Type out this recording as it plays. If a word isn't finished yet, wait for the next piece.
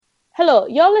Hello,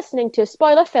 you're listening to a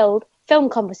spoiler-filled film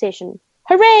conversation.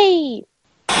 Hooray!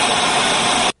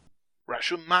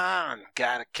 Rashomon,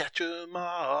 gotta catch 'em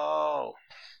all.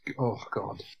 Oh,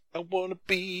 God. I wanna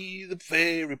be the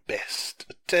very best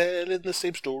at telling the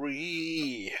same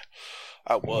story.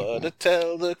 I wanna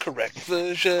tell the correct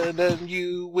version and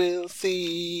you will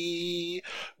see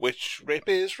which rape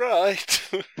is right.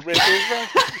 Rape is right.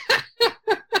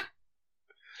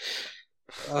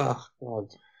 Oh,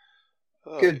 God.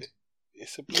 Oh, Good.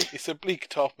 It's a bleak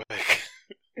topic.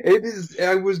 It is.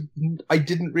 I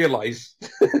didn't realise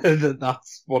that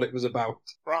that's what it was about.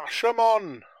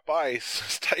 Rashomon, boys.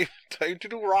 It's time to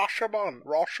do Rashomon.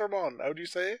 Rashomon. How do you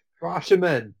say it?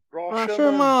 Rashomon.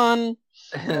 Rashomon.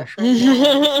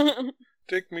 Rashomon.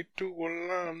 Take me to a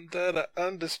land that I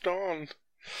understand.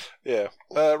 Yeah,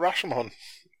 Rashomon.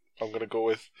 I'm going to go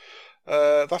with.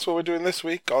 That's what we're doing this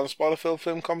week on Spoiler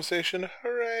Film Conversation.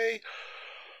 Hooray!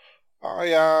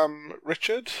 I am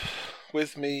Richard.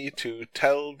 With me to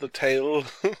tell the tale,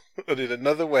 but in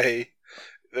another way.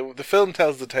 The film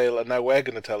tells the tale, and now we're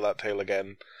going to tell that tale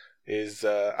again. Is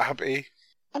Abby?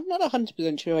 I'm not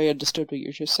 100% sure I understood what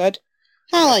you just said.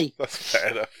 Hi. That's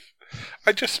fair enough.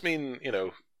 I just mean,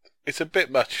 it's a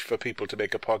bit much for people to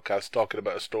make a podcast talking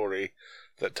about a story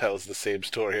that tells the same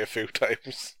story a few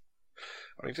times.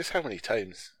 I mean, just how many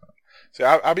times? So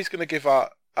Abby's going to give our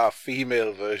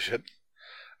female version,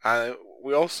 and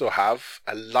we also have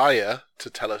a liar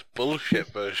to tell us bullshit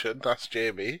version. That's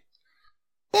Jamie.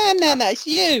 No, it's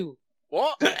you.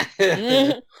 What?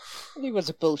 He was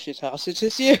a bullshit ass. It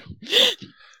is you.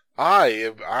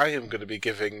 I am going to be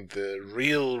giving the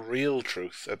real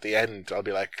truth at the end. I'll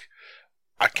be like,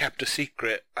 I kept a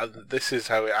secret, and this is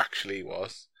how it actually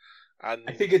was. And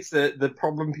I think it's the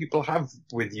problem people have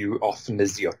with you often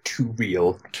is you're too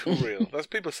real. Too real. As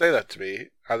people say that to me,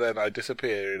 and then I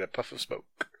disappear in a puff of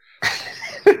smoke.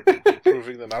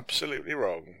 Proving them absolutely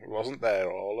wrong. It wasn't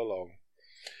there all along.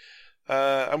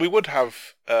 And we would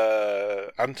have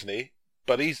Anthony,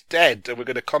 but he's dead, and we're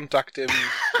going to contact him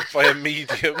via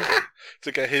medium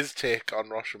to get his take on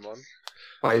Rashomon.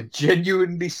 By a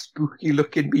genuinely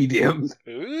spooky-looking medium.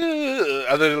 Ooh,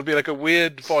 and then it'll be like a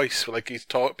weird voice, like she's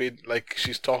talking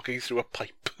through a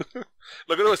pipe.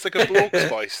 Look, no, it's like a bloke's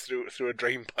voice through a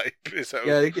drain pipe. Is how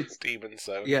I think it's demons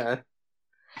sound. Yeah.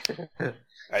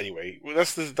 Anyway, well,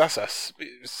 that's us.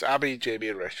 It's Abby, Jamie,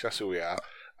 and Rich. That's who we are.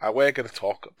 And we're going to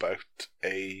talk about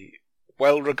a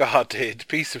well-regarded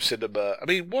piece of cinema. I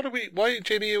mean, why,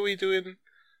 Jamie, are we doing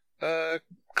a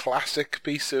classic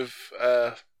piece of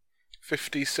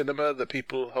 50s cinema that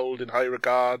people hold in high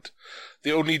regard?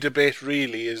 The only debate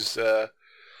really is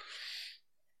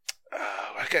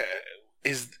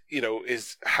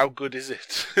how good is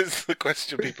it? Is the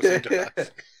question people seem to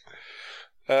ask.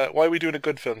 Why are we doing a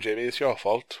good film, Jamie? It's your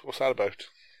fault. What's that about?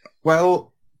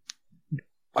 Well,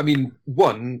 I mean,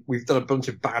 one, we've done a bunch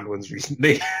of bad ones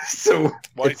recently, so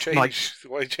why change?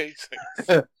 Why change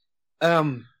things?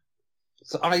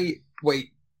 So I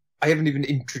haven't even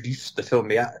introduced the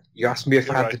film yet. You asked me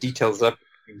if I had the details up.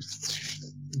 You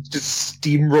just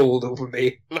steamrolled over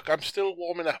me. Look, I'm still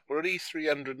warming up. We're only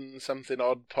 300 and something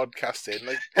odd podcasts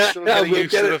in. Still getting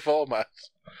used to the format.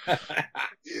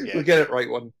 We'll get it right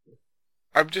one.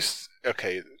 I'm just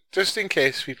in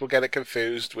case people get it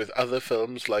confused with other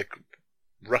films like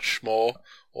Rushmore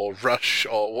or Rush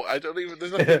or I don't even.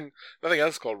 There's nothing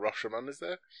else called Rashomon, is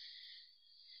there?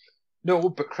 No,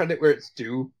 but credit where it's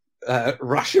due.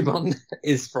 Rashomon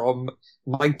is from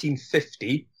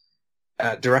 1950,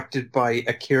 directed by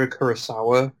Akira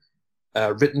Kurosawa,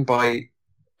 written by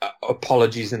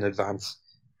apologies in advance,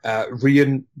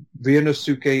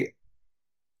 Ryunosuke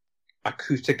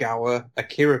Akutagawa,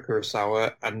 Akira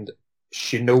Kurosawa, and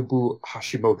Shinobu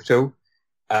Hashimoto.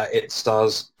 It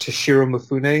stars Toshiro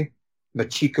Mifune,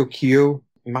 Machiko Kyo,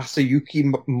 Masayuki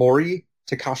Mori,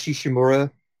 Takashi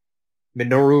Shimura,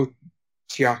 Minoru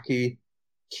Chiaki,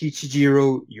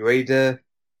 Kichijiro Ueda,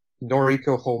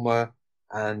 Noriko Homa,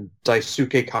 and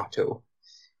Daisuke Kato.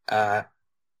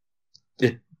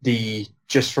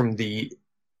 Just from the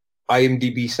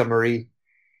IMDb summary,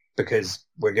 because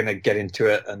we're going to get into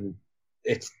it, and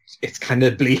it's kind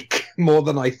of bleak, more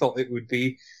than I thought it would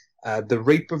be. The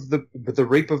rape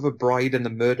of a bride and the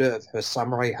murder of her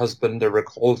samurai husband are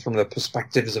recalled from the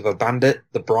perspectives of a bandit,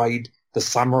 the bride, the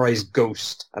samurai's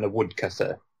ghost, and a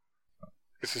woodcutter.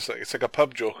 It's like a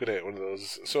pub joke, isn't it? One of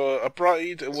those. So a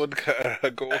bride, a woodcutter, a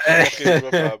ghost walk into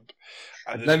a pub,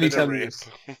 and let me been a tell rape.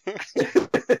 you.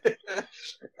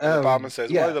 The barman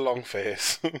says, "Why the long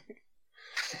face?"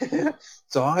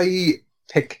 So I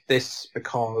picked this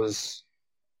because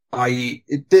A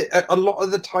lot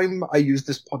of the time I use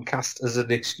this podcast as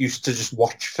an excuse to just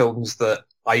watch films that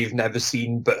I've never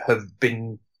seen but have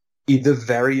been either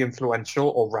very influential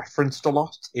or referenced a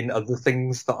lot in other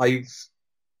things that I've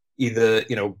either,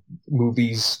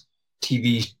 movies,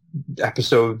 TV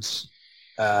episodes,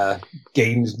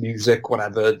 games, music,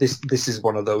 whatever. This is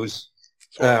one of those.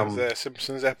 So is there a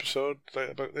Simpsons episode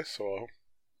about this, or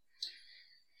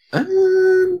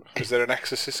is there an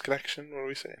Exorcist connection? What are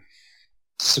we saying?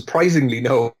 Surprisingly,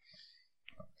 no.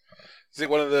 Is it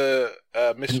one of the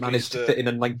mysteries? Managed to fit in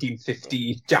a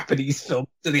 1950 Japanese film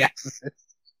to The Exorcist.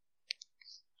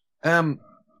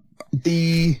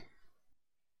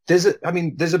 There's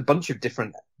a bunch of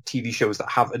different TV shows that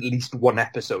have at least one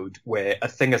episode where a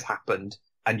thing has happened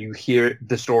and you hear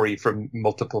the story from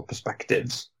multiple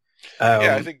perspectives.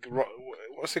 Yeah, I think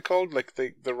what's it called? Like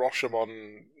the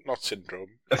Rashomon, not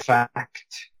syndrome.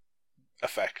 Effect,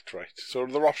 right? So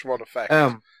the Rashomon effect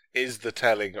is the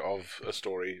telling of a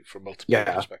story from multiple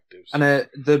perspectives. And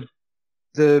the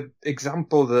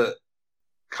example that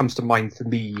comes to mind for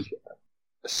me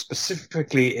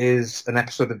specifically is an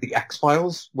episode of the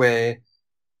X-Files where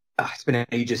it's been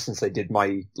ages since I did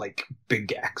my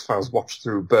big X-Files watch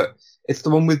through, but it's the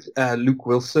one with Luke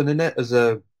Wilson in it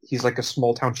he's like a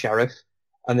small town sheriff,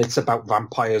 and it's about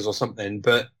vampires or something.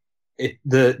 But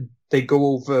they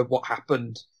go over what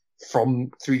happened from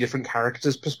three different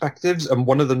characters' perspectives, and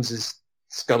one of them is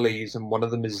Scully's, and one of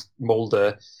them is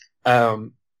Mulder.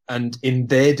 And in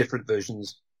their different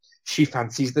versions, she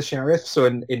fancies the sheriff. So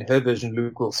in her version,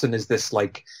 Luke Wilson is this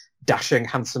dashing,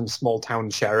 handsome, small town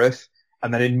sheriff,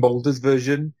 and then in Mulder's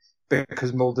version,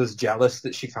 because Mulder's jealous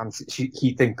that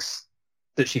he thinks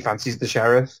that she fancies the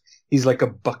sheriff, he's like a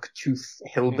buck-toothed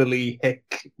hillbilly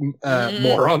hick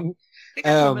moron. I think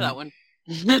I remember that one.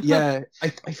 Yeah, I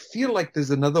feel like there's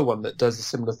another one that does a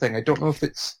similar thing. I don't know if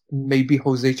it's maybe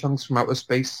Jose Chunks from Outer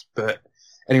Space, but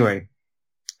anyway,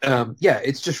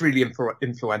 it's just really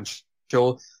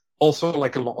influential. Also,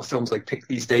 like a lot of films pick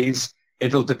these days,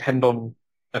 it'll depend on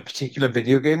a particular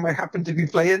video game I happen to be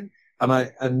playing.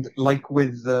 And like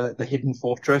with the Hidden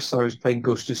Fortress, I was playing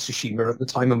Ghost of Tsushima at the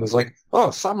time and was like, oh,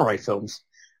 samurai films.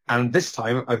 And this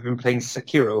time I've been playing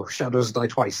Sekiro, Shadows Die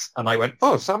Twice, and I went,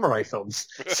 oh, samurai films.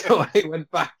 So I went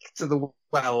back to the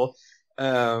well,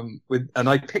 and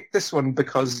I picked this one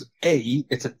because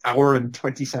it's an hour and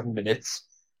 27 minutes,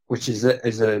 which is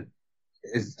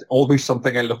always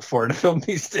something I look for in a film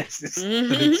these days.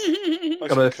 It's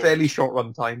got a fairly short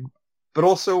run time, but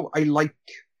also I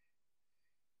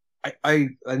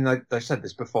said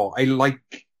this before, I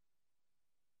like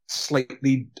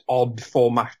slightly odd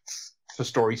formats for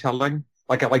storytelling.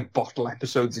 I like bottle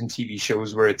episodes in TV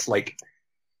shows where it's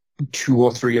 2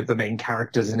 or 3 of the main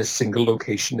characters in a single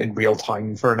location in real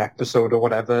time for an episode or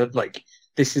whatever.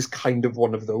 This is kind of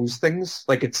one of those things.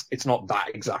 It's not that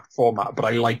exact format, but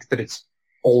I like that it's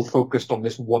all focused on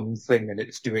this one thing and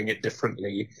it's doing it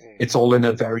differently. It's all in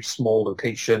a very small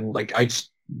location.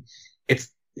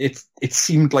 It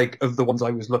seemed like of the ones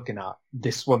I was looking at,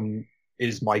 this one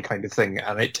is my kind of thing,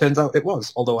 and it turns out it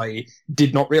was, although I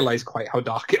did not realize quite how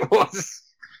dark it was.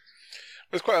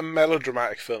 It's quite a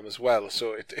melodramatic film as well,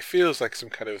 so it feels like some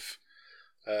kind of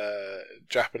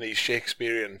Japanese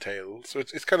Shakespearean tale. So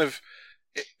it's kind of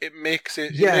it makes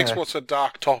what's a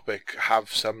dark topic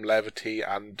have some levity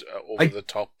and over the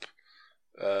top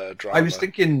drama.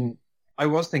 I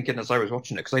was thinking as I was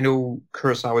watching it, because I know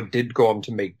Kurosawa did go on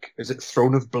to make, is it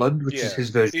Throne of Blood, which is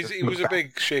his version. He was a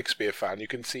big Shakespeare fan. You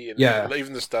can see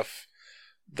even the stuff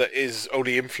that is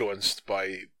only influenced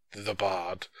by the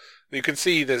Bard. You can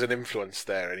see there's an influence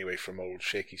there anyway from old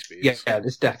Shakespeare. Yeah,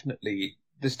 this definitely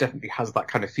has that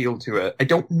kind of feel to it. I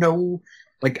don't know,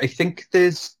 I think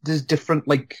there's different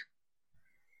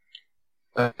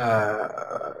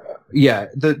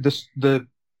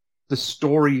the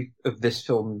story of this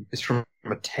film is from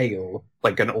a tale,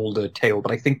 an older tale,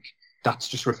 but I think that's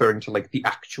just referring to the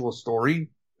actual story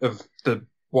of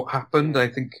what happened. I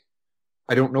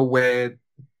don't know where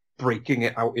breaking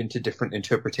it out into different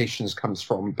interpretations comes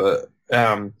from, but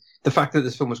the fact that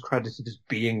this film was credited as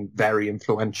being very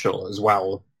influential as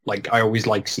well, I always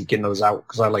like seeking those out,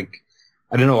 because I like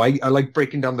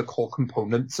breaking down the core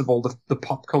components of all the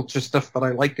pop culture stuff that I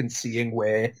like and seeing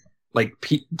where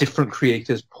different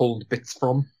creators pulled bits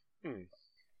from.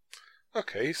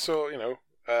 Okay, so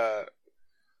a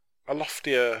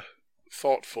loftier,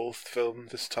 thoughtful film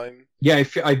this time. Yeah,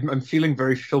 I'm feeling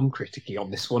very film criticky on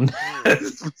this one.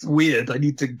 It's weird. I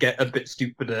need to get a bit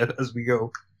stupider as we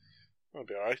go. That'll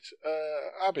be alright.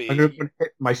 Abby, I'm going to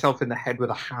hit myself in the head with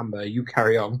a hammer. You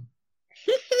carry on.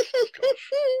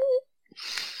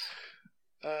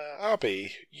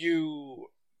 Abby, you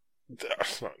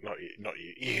Not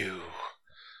you.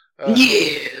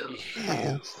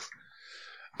 You.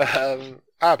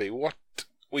 Abby, what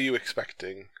were you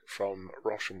expecting from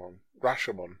Rashomon?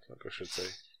 Rashomon, I should say.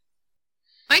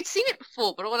 I'd seen it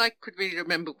before, but all I could really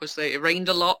remember was that it rained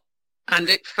a lot, and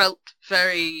it felt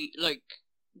very like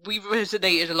we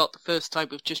resonated a lot the first time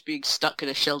with just being stuck in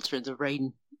a shelter in the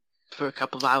rain for a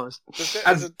couple of hours.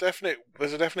 There's a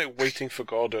definite Waiting for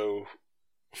Godot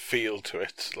feel to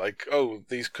it. Like, oh,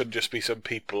 these could just be some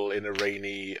people in a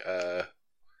rainy, I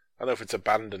don't know if it's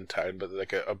abandoned town, but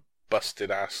like a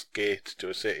busted ass gate to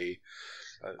a city.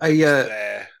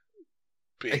 There,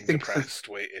 being depressed,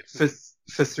 waiting.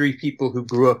 For three people who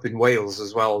grew up in Wales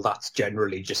as well, that's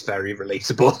generally just very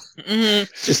relatable. Mm-hmm.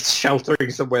 Just sheltering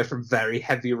somewhere from very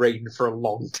heavy rain for a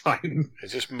long time.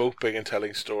 It's just moping and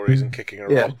telling stories and kicking a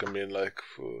rock and being like,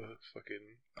 oh, fucking...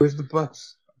 Where's the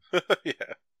bus?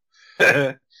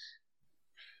 Yeah.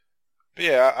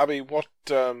 Yeah, I mean, what...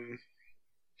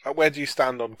 where do you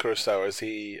stand on Kurosawa? Is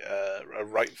he a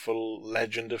rightful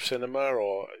legend of cinema,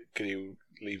 or can you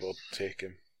give or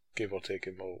take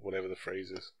him, or whatever the phrase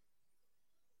is?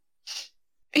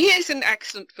 He is an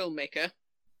excellent filmmaker,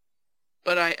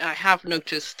 but I have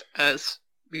noticed as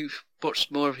we've watched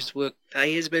more of his work that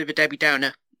he is a bit of a Debbie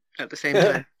Downer at the same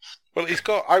time. Well, he's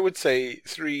got, I would say,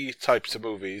 three types of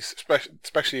movies,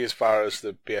 especially as far as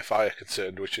the BFI are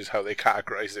concerned, which is how they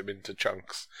categorise them into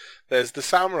chunks. There's the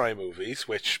samurai movies,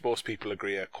 which most people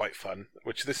agree are quite fun,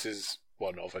 which this is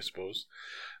one of, I suppose.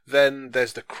 Then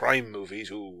there's the crime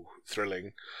movies, ooh,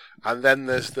 thrilling. And then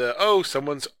there's the,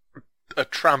 someone's a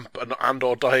tramp and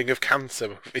or dying of cancer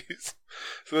movies.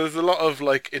 So there's a lot of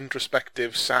like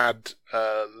introspective, sad,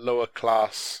 lower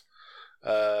class,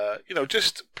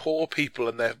 just poor people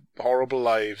and their horrible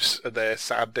lives and their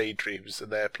sad daydreams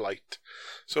and their plight.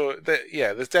 So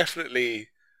there's definitely,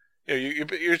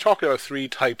 you're talking about three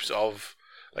types of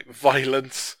like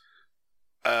violence,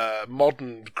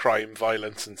 modern crime,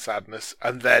 violence and sadness,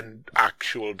 and then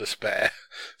actual despair.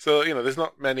 So there's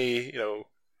not many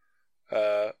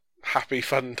happy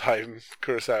fun time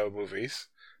Kurosawa movies.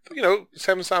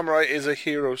 Seven Samurai is a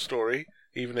hero story,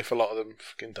 even if a lot of them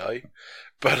fucking die.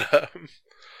 But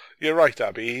you're right,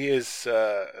 Abby. He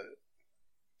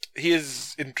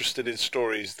is interested in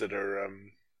stories that are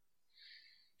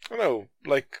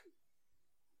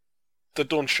that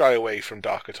don't shy away from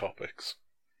darker topics.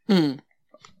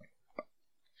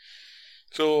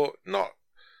 So not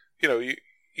you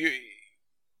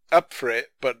up for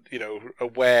it, but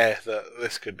aware that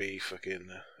this could be fucking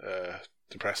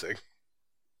depressing.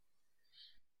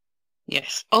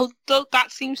 Yes, although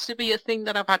that seems to be a thing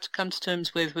that I've had to come to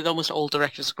terms with almost all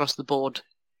directors across the board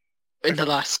in the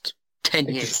last 10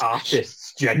 years. Just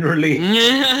artists, generally.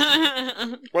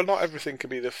 Well, not everything can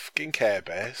be the fucking Care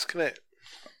Bears, can it?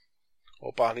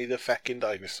 Or Barney the fucking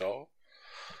dinosaur.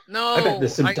 No. I bet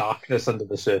there's some darkness under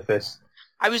the surface.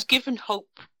 I was given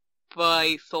hope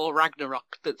by Thor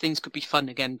Ragnarok that things could be fun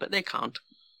again, but they can't.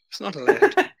 It's not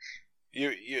allowed.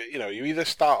 You either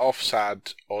start off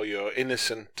sad or you're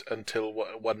innocent until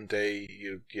one day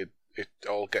it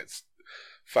all gets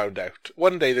found out.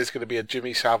 One day there's going to be a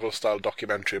Jimmy Savile style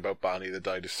documentary about Barney the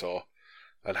dinosaur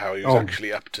and how he was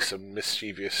actually up to some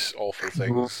mischievous, awful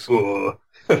things.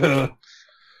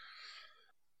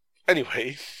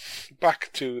 Anyway, back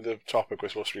to the topic we're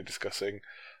supposed to be discussing.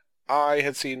 I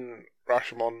had seen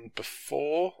Rashomon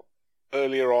before,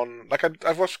 earlier on. Like,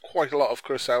 I've watched quite a lot of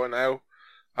Kurosawa now.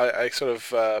 I sort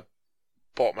of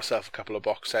bought myself a couple of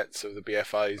box sets of the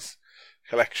BFI's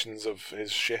collections of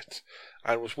his shit,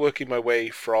 and was working my way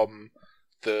from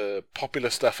the popular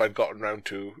stuff I'd gotten round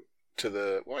to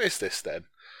the, what is this then?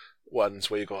 Ones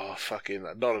where you go, oh, fucking,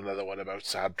 not another one about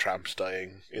sad tramps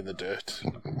dying in the dirt.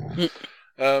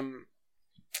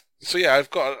 So yeah,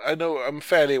 I'm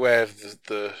fairly aware of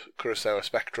the Kurosawa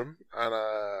spectrum, and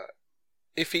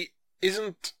if he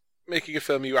isn't making a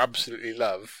film you absolutely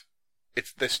love,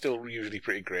 they're still usually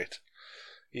pretty great.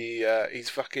 He's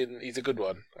a good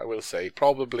one, I will say.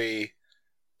 Probably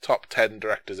top 10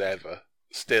 directors ever,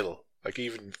 still, like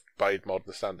even by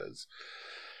modern standards.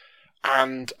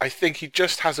 And I think he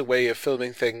just has a way of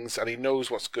filming things, and he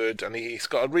knows what's good, and he's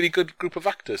got a really good group of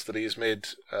actors that he has made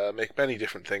make many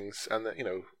different things, and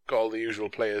got all the usual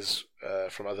players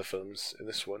from other films in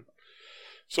this one.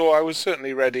 So I was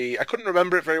certainly ready. I couldn't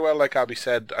remember it very well, like Abby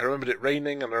said. I remembered it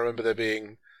raining, and I remember there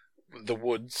being the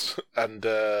woods and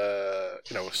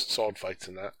sword fights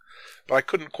and that, but I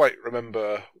couldn't quite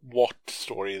remember what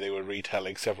story they were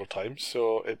retelling several times,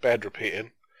 so it bared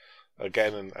repeating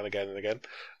again and again and again.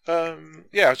 I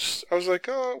was like,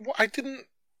 I didn't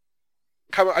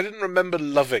remember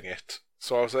loving it,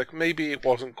 So I was like, maybe it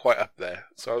wasn't quite up there.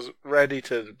 So I was ready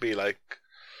to be like,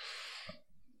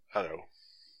 I don't know.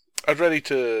 I was ready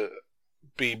to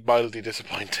be mildly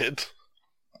disappointed.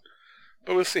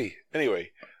 But we'll see. Anyway,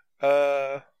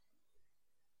 actually,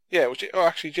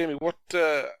 Jamie, what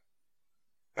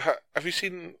have you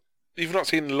seen? You've not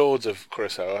seen loads of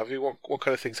Kurosawa, have you? What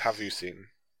kind of things have you seen?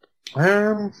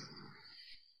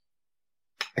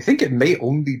 I think it may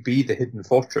only be The Hidden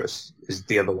Fortress is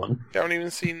the other one. You haven't even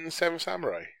seen Seven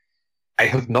Samurai? I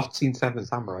have not seen Seven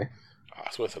Samurai. Oh,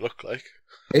 that's worth a look, like.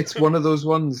 It's one of those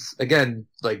ones, again,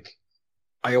 like,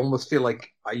 I almost feel like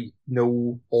I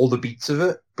know all the beats of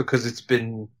it because it's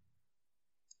been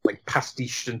like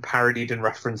pastiched and parodied and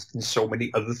referenced in so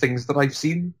many other things that I've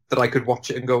seen that I could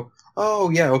watch it and go, oh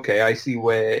yeah, okay, I see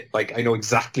where, like, I know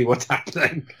exactly what's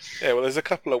happening. Yeah, well, there's a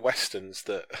couple of westerns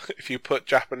that if you put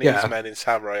Japanese men in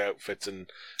samurai outfits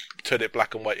and turn it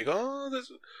black and white, you go, oh,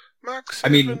 there's Max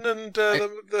and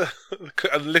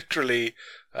literally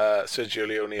Sergio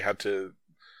Leone had to.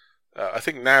 I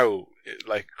think now,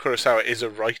 like, Kurosawa is a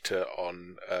writer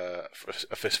on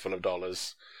A Fistful of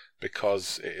Dollars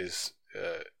because it is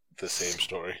the same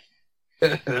story.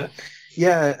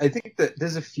 Yeah, I think that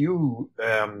there's a few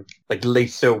like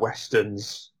later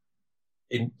westerns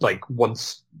in like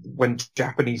once when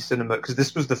Japanese cinema, because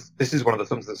this is one of the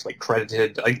films that's like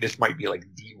credited. I think this might be like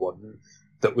the one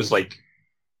that was like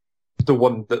the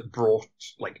one that brought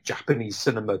like Japanese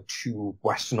cinema to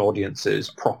Western audiences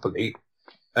properly.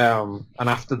 And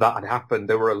after that had happened,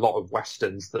 there were a lot of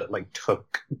westerns that like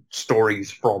took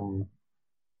stories from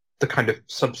the kind of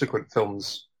subsequent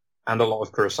films and a lot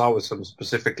of Kurosawa's films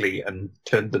specifically and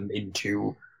turned them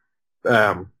into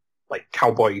like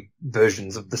cowboy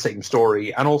versions of the same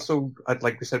story. And also,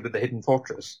 like we said with The Hidden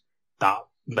Fortress, that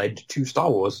led to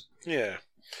Star Wars. Yeah.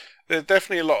 There's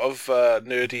definitely a lot of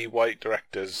nerdy white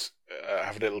directors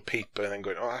have a little peep and then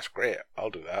going, oh, that's great, I'll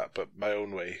do that, but my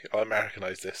own way. I'll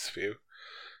Americanize this for you.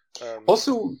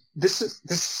 Also,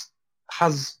 this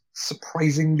has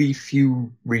surprisingly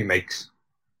few remakes.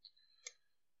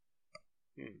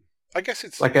 I guess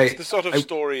it's the sort of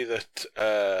story that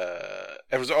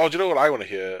everyone's, oh, do you know what I want to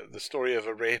hear? The story of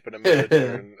a rape and a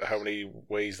murder and how many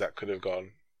ways that could have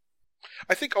gone.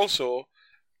 I think also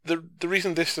the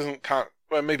reason this can't,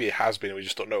 well, maybe it has been, we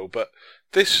just don't know, but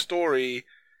this story,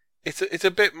 it's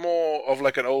a bit more of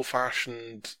like an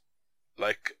old-fashioned,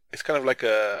 like, it's kind of like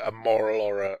a moral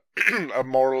or a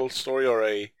moral story or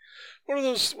a, what are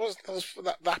those,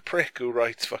 that prick who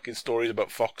writes fucking stories about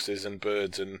foxes and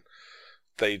birds and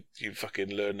you fucking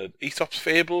learn Aesop's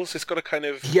Fables. It's got a kind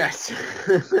of, yes.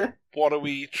 What do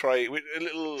we try? A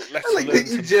little. Let's I like learn that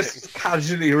you just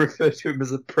casually refer to him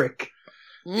as a prick.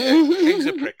 Yeah, he's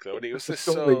a prick though, and he was this.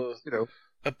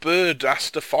 A bird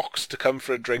asked a fox to come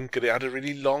for a drink, and it had a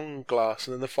really long glass,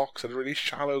 and then the fox had a really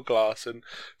shallow glass, and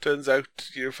turns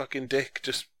out your fucking dick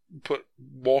just put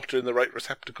water in the right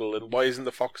receptacle, and why isn't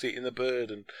the fox eating the bird?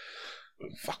 And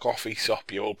fuck off,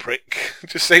 Aesop, you old prick.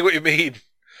 Just say what you mean.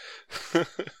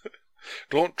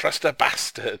 Don't trust a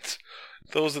bastard.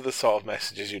 Those are the sort of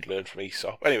messages you'd learn from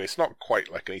Aesop. Anyway, it's not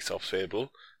quite like an Aesop's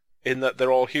Fable, in that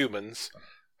they're all humans,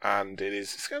 and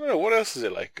it's I don't know, what else is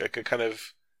it like? Like a kind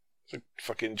of like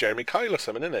fucking Jeremy Kyle or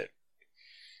something, isn't it?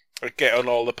 Like get on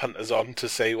all the punters on to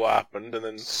say what happened, and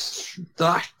then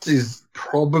that is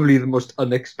probably the most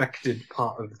unexpected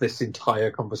part of this entire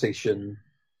conversation.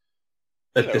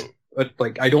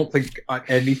 Like, I don't think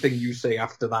anything you say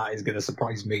after that is going to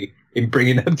surprise me in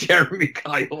bringing up Jeremy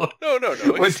Kyle. No.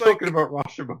 We're talking about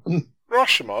Rashomon.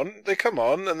 Rashomon, they come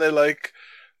on and they're like,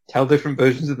 tell different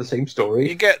versions of the same story.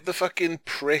 You get the fucking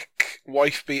prick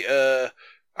wife beater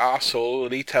arsehole,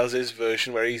 and he tells his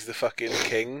version where he's the fucking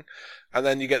king, and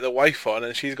then you get the wife on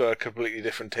and she's got a completely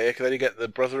different take, and then you get the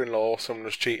brother-in-law someone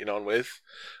was cheating on with,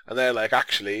 and they're like,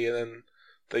 actually, and then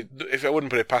if I wouldn't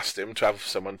put it past him to have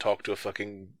someone talk to a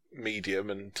fucking medium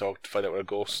and talk to find out what a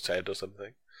ghost said or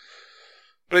something.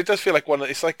 But it does feel like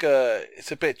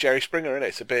it's a bit Jerry Springer, isn't it?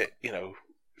 It's a bit,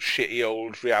 shitty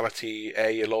old reality, air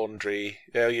your laundry,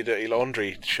 air your dirty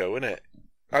laundry show, isn't it?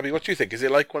 Abby, what do you think? Is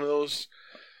it like one of those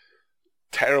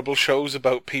terrible shows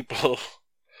about people,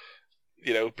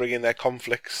 bringing their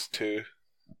conflicts to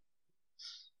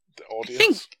the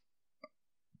audience?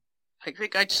 I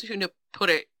think I'd sooner put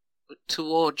it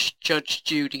towards Judge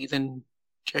Judy than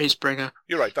Jerry Springer.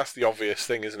 You're right, that's the obvious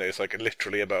thing, isn't it? It's like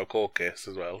literally about a court case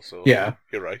as well, so yeah,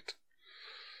 you're right.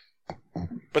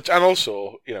 But, and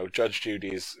also, Judge Judy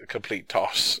is a complete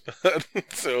toss.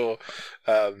 So,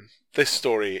 this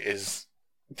story is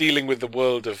dealing with the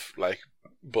world of, like,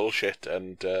 bullshit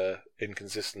and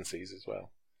inconsistencies as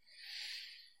well.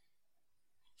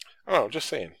 Oh, just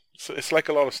saying. So it's like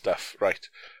a lot of stuff, right?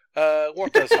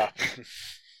 What does happen?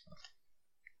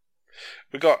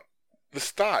 We got the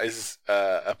start is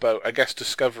about, I guess,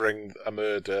 discovering a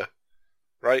murder,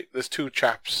 right? There's two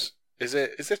chaps. Is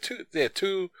there two? Yeah,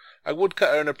 two. A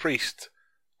woodcutter and a priest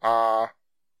are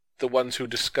the ones who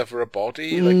discover a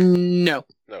body. Like No.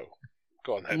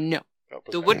 Go on then. No.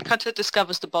 The woodcutter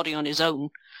discovers the body on his own.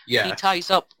 Yeah. He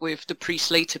ties up with the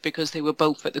priest later because they were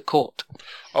both at the court.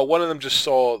 Oh, one of them just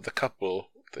saw the couple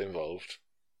involved.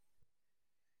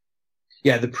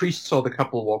 Yeah, the priest saw the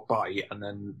couple walk by, and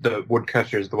then the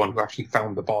woodcutter is the one who actually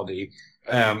found the body.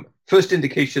 First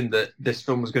indication that this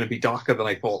film was going to be darker than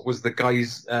I thought was the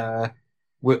guy's,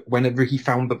 whenever he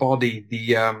found the body,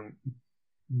 the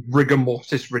rigor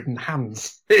mortis-ridden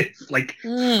hands. It's like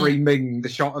framing the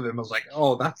shot of him. I was like,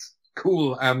 oh, that's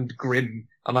cool and grim,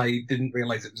 and I didn't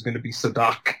realise it was going to be so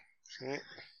dark. Mm.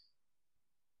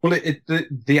 Well,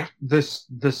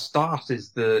 the start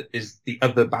is the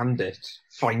other bandit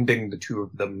finding the two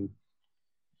of them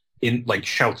in like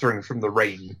sheltering from the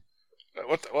rain.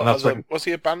 Was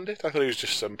he a bandit? I thought he was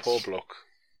just some poor bloke.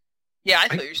 Yeah, I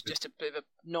thought he was just a bit of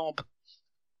a knob.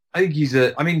 I think he's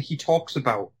a. I mean, he talks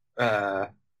about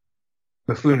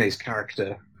Mifune's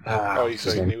character. He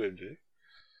said he knew him, did he?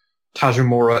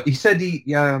 Tajimura. He said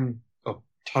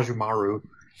Tajumaru.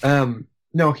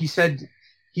 No, he said.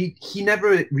 He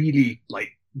never really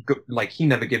he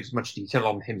never gives much detail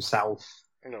on himself.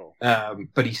 No.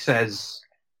 But he says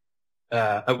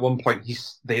at one point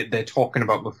they're talking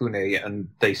about Mifune and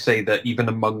they say that even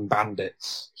among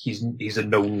bandits he's a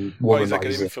known womanizer. He's like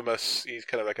an infamous. He's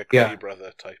kind of like a Cree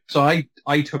brother type. So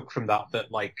I took from that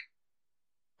like,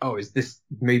 oh, is this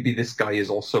maybe this guy is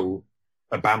also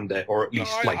a bandit, or at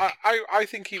least I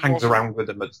think he hangs around with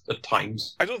him at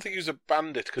times. I don't think he was a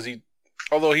bandit because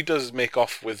although he does make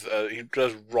off with, he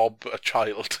does rob a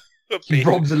child. He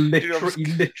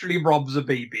literally robs a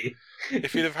baby.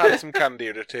 If he'd have had some candy,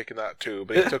 he'd have taken that too.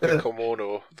 But he took a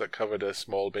kimono that covered a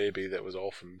small baby that was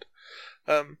orphaned.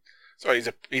 So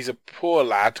he's a poor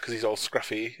lad because he's all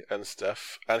scruffy and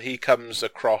stuff, and he comes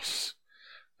across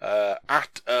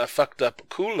at a fucked up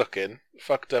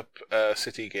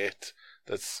city gate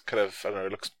that's kind of, I don't know,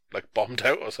 it looks like bombed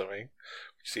out or something.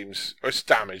 It's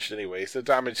damaged anyway. It's the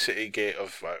damaged city gate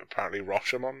of apparently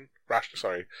Rashomon.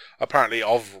 Apparently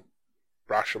of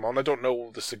Rashomon. I don't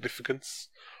know the significance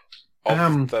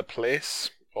of the place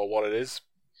or what it is.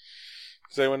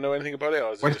 Does anyone know anything about it,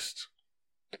 or is it just?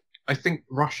 I think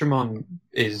Rashomon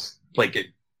is like it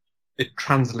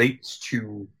translates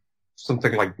to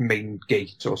something like main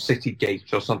gate or city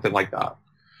gate or something like that.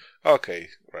 Okay,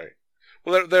 right.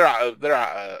 Well,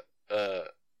 they're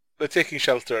taking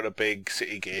shelter at a big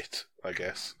city gate, I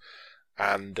guess.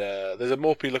 And there's a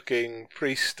mopey-looking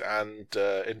priest and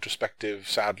introspective,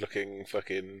 sad-looking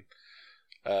fucking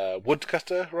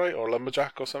woodcutter, right? Or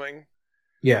lumberjack or something.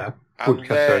 Yeah,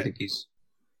 woodcutter, I think he's...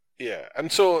 Yeah,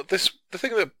 and so the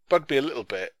thing that bugged me a little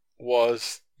bit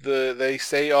was they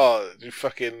say, oh, you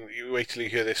wait till you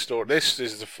hear this story.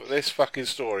 This fucking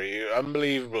story,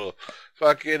 unbelievable.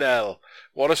 Fucking hell.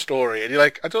 What a story. And you're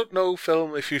like, I don't know,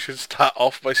 film, if you should start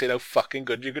off by saying how fucking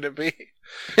good you're going to be.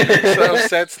 So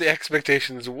sets the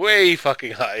expectations way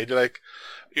fucking high. And you're like,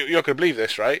 you're going to believe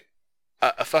this, right?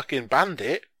 A fucking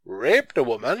bandit raped a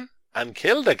woman and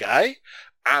killed a guy,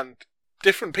 and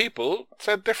different people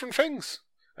said different things.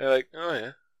 And you're like, oh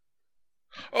yeah.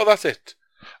 Oh, that's it.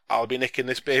 I'll be nicking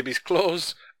this baby's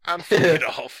clothes and fucking it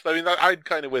off. I mean, I'd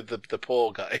kind of with the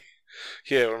poor guy.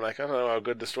 Here, I'm like, I don't know how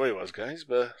good the story was, guys,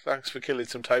 but thanks for killing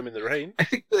some time in the rain. I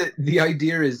think the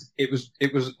idea is it was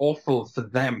awful for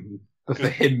them, but for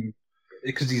him,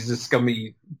 because he's a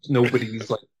scummy, nobody's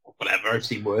like, whatever, I've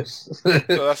seen worse.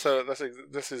 So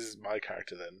this is my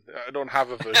character then. I don't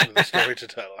have a version of the story to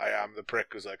tell. I am the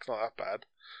prick who's like, it's not that bad.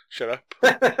 Shut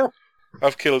up.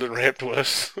 I've killed and raped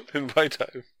worse in my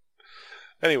time.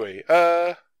 Anyway,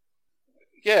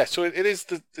 yeah, so it's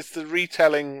the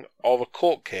retelling of a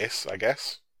court case, I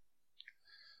guess,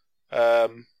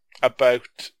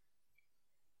 about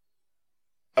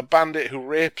a bandit who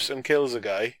rapes and kills a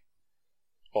guy,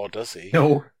 or does he?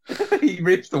 No, he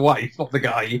rapes the wife, not the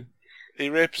guy. He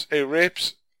rapes a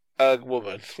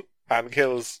woman and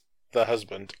kills the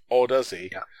husband, or does he?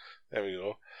 Yeah. There we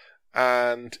go.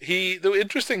 And the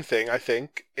interesting thing, I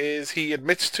think, is he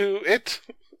admits to it.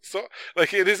 So,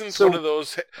 like, it isn't one of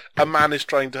those, it's not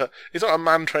a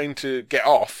man trying to get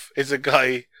off, it's a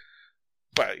guy,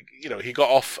 well, you know, he got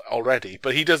off already,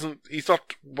 but he's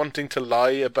not wanting to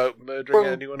lie about murdering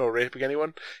anyone or raping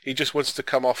anyone, he just wants to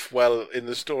come off well in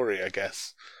the story, I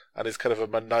guess, and is kind of a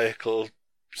maniacal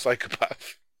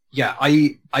psychopath. yeah,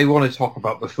 I want to talk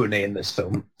about Mifune in this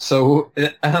film. So,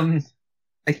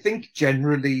 I think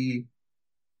generally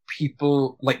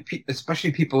people, like,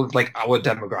 especially people of, like, our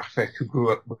demographic who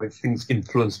grew up with things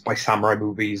influenced by samurai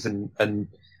movies, and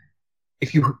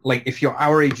if you're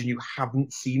our age and you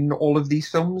haven't seen all of these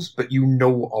films, but you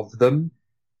know of them,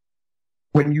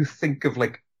 when you think of,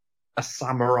 like, a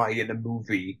samurai in a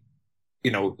movie,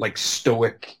 you know, like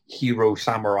stoic hero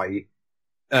samurai,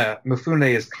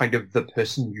 Mifune is kind of the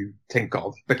person you think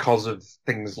of because of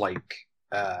things like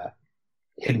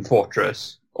Hidden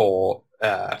Fortress or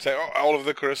so all of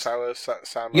the Kurosawa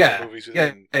samurai movies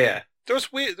within. Yeah. There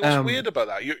was weird about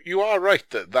that. You are right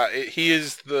that he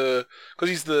is because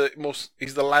he's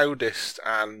the loudest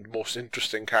and most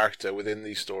interesting character within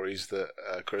these stories that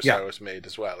Kurosawa's made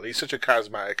as well. He's such a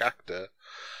charismatic actor.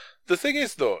 The thing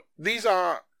is, though, these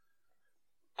are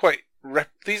quite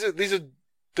these are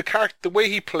the way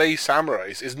he plays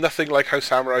samurais is nothing like how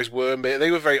samurais were made. They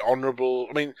were very honourable.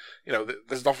 I mean, you know,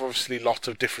 there's obviously lots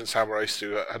of different samurais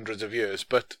through hundreds of years,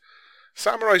 but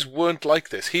samurais weren't like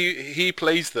this. He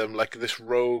plays them like this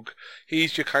rogue.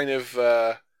 He's your kind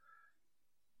of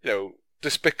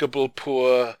despicable,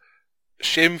 poor,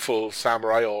 shameful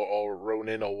samurai or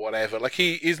ronin or whatever. Like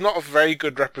he's not a very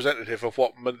good representative of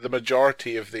what the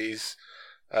majority of these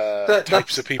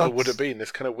types of people would have been.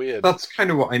 It's kind of weird. That's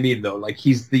kind of what I mean, though. Like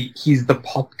he's the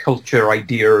pop culture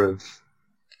idea of,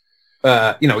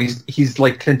 he's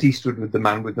like Clint Eastwood with The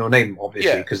Man with No Name,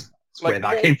 obviously, because that's where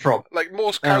that came from. Like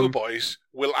most cowboys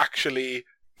will actually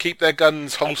keep their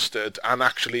guns holstered and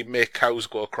actually make cows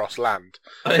go across land.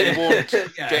 They won't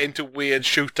get into weird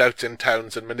shootouts in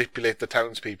towns and manipulate the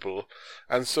townspeople.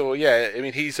 And so, I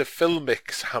mean, he's a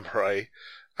filmic samurai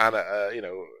and a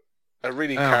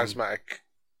really charismatic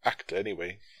actor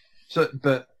anyway. So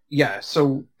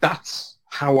that's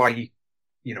how I,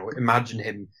 imagine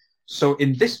him. So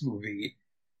in this movie,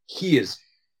 he is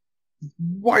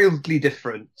wildly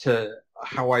different to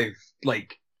how I've,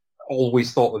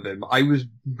 always thought of him. I was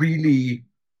really,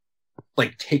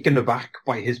 taken aback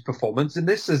by his performance in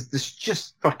this as this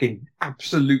just fucking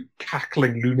absolute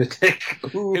cackling lunatic.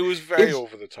 It was very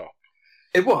over the top.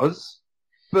 It was.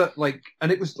 But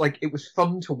it was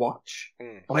fun to watch.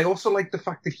 But I also like the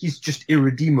fact that he's just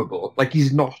irredeemable. Like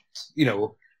he's not,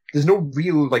 there's no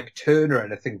real turn or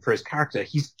anything for his character.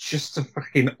 He's just a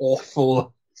fucking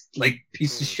awful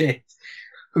piece of shit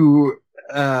who,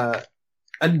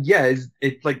 it's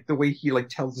the way he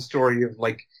tells the story of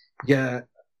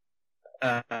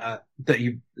that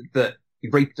he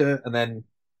raped her and then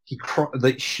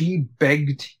that she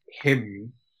begged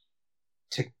him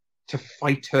to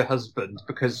fight her husband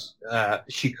because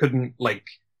she couldn't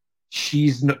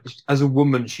she's not, as a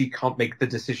woman she can't make the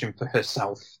decision for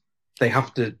herself. They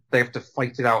have to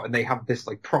fight it out, and they have this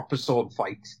proper sword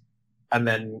fight, and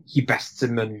then he bests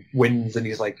him and wins, and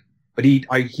he's like, but he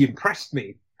impressed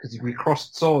me because we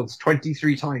crossed swords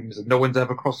 23 times and no one's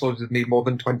ever crossed swords with me more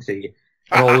than 20,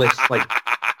 and all this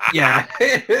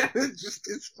just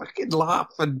his fucking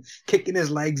laugh and kicking his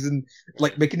legs and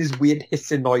making his weird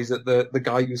hissing noise at the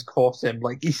guy who's caught him.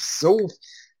 He's so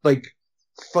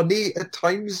funny at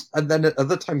times, and then at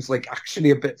other times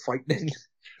actually a bit frightening.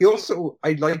 He also,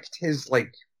 I liked his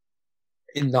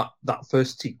in that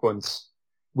first sequence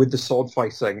with the sword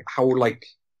fighting, how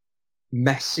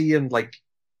messy and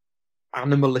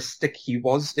animalistic he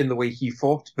was in the way he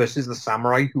fought versus the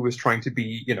samurai who was trying to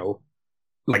be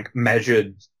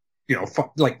measured,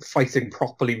 fighting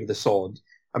properly with a sword.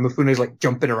 And Mifune's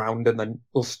jumping around and then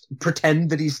will pretend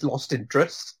that he's lost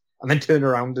interest and then turn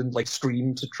around and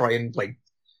scream to try and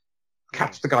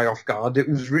catch the guy off guard.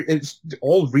 It's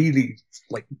all really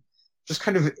just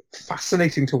kind of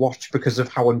fascinating to watch because of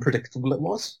how unpredictable it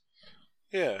was.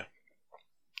 Yeah.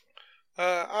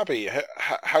 Abby,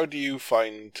 how do you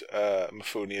find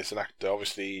Mifune as an actor?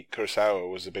 Obviously,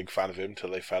 Kurosawa was a big fan of him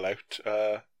till they fell out.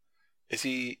 Is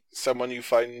he someone you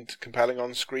find compelling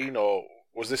on screen, or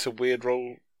was this a weird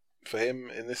role for him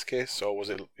in this case, or was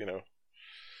it,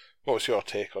 what was your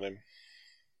take on him?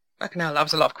 Fucking hell, that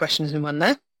was a lot of questions in one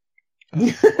there.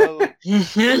 Well,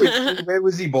 where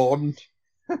was he born?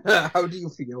 How do you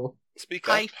feel? Speak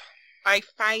up. I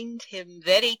find him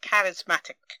very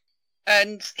charismatic.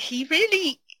 And he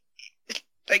really,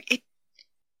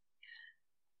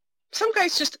 some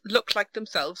guys just look like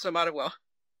themselves no matter what.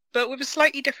 But with a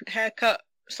slightly different haircut,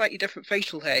 slightly different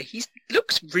facial hair, he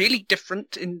looks really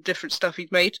different in different stuff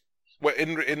he's made. Well,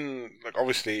 in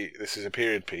obviously this is a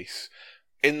period piece.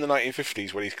 In the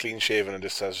 1950s, when he's clean shaven and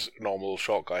just has normal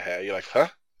short guy hair, you're like, huh?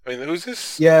 I mean, who's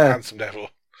this handsome devil?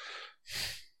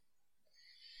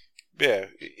 Yeah,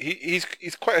 he's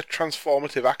quite a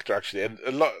transformative actor actually, and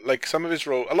a lot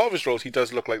of his roles, he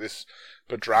does look like this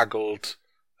bedraggled,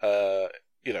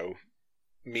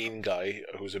 mean guy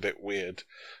who's a bit weird,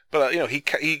 but he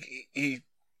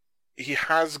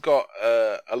has got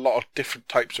a lot of different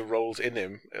types of roles in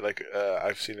him. Like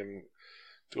I've seen him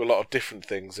do a lot of different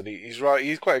things, and he's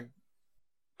quite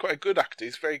a good actor.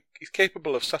 He's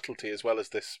capable of subtlety as well as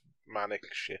this manic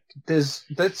shit. That's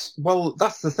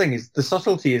the thing, is the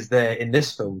subtlety is there in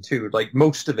this film too. Like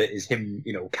most of it is him,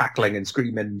 cackling and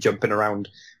screaming and jumping around.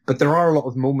 But there are a lot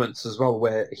of moments as well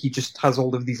where he just has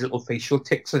all of these little facial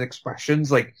tics and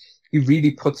expressions. Like he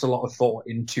really puts a lot of thought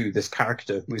into this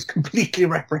character who is completely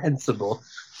reprehensible.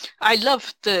 I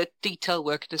love the detail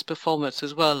work in his performance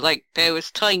as well. Like there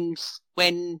was times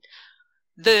when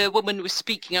the woman was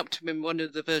speaking up to him in one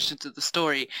of the versions of the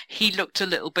story, he looked a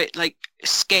little bit like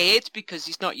scared because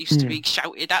he's not used to being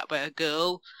shouted at by a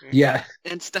girl. Yeah.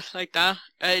 And stuff like that.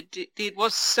 It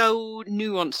was so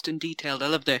nuanced and detailed. I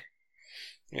loved it.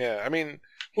 Yeah, I mean,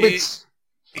 he's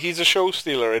a show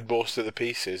stealer in most of the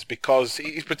pieces because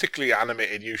he's particularly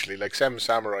animated usually. Like Seven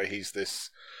Samurai, he's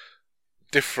this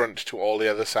different to all the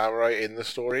other samurai in the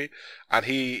story. And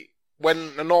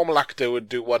when a normal actor would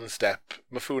do one step,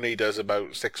 Mifune does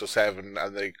about 6 or 7,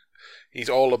 and he's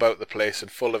all about the place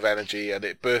and full of energy, and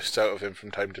it bursts out of him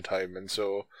from time to time. And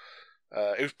so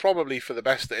it was probably for the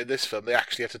best that in this film they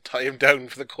actually had to tie him down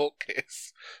for the court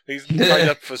case. He's tied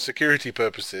up for security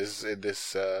purposes in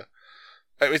this.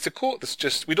 It's a court that's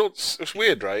just it's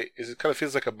weird, right? It kind of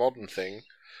feels like a modern thing,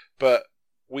 but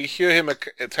we hear him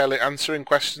answering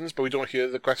questions, but we don't hear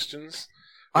the questions.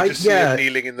 We just see him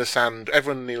kneeling in the sand.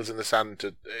 Everyone kneels in the sand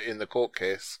in the court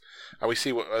case, and we see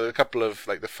a couple of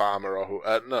like the farmer or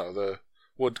the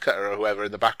woodcutter or whoever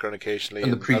in the background occasionally,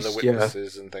 and the priest, other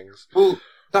witnesses and things. Well,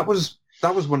 that was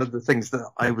one of the things that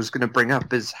I was going to bring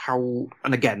up, is how,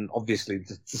 and again, obviously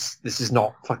this is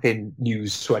not fucking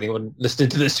news to anyone listening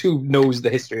to this who knows the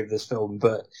history of this film,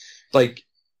 but like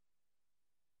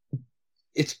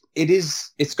it's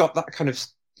got that kind of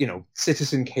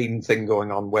Citizen Kane thing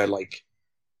going on where like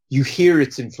you hear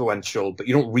it's influential, but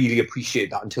you don't really appreciate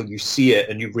that until you see it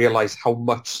and you realize how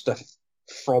much stuff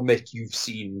from it you've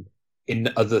seen in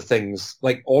other things.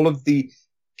 Like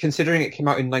considering it came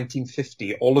out in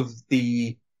 1950, all of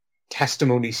the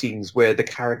testimony scenes where the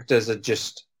characters are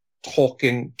just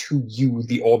talking to you,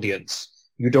 the audience.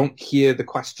 You don't hear the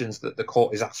questions that the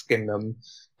court is asking them.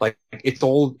 Like it's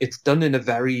done in a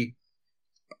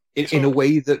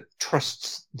way that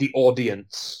trusts the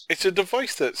audience. It's a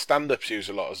device that stand-ups use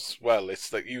a lot as well.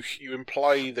 It's like you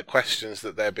imply the questions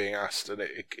that they're being asked, and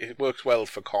it works well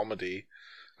for comedy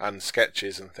and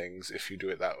sketches and things if you do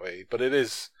it that way. But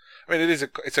it's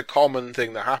a common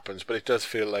thing that happens, but it does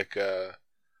feel like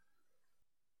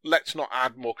let's not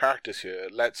add more characters here.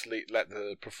 Let's let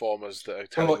the performers that are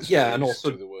telling the stories and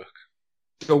also do the work.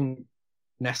 Don't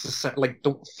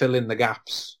fill in the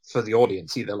gaps for the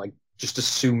audience either. Like, just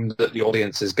assume that the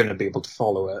audience is going to be able to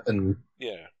follow it and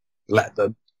let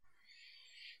them.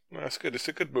 That's good. It's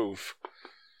a good move.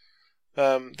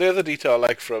 The other detail I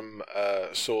like from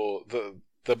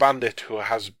the bandit who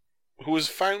was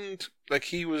found, like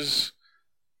he's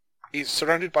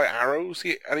surrounded by arrows.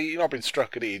 He'd not been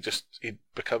struck, he'd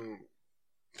become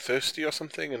thirsty or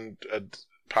something and had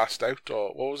passed out,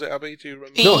 or what was it, Abby? Do you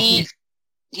remember?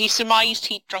 He surmised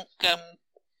he'd drunk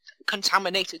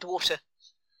contaminated water.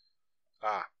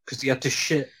 Because he had to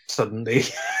shit suddenly.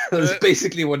 That's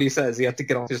basically what he says. He had to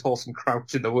get off his horse and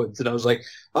crouch in the woods. And I was like,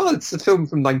 oh, it's a film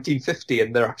from 1950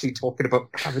 and they're actually talking about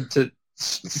having to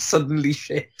suddenly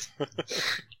shit.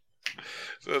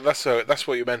 So that's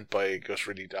what you meant by it goes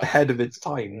really down. Ahead of its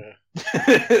time.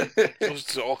 Yeah. It goes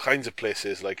to all kinds of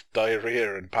places like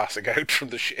diarrhea and passing out from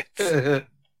the shit.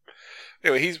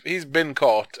 Anyway, he's been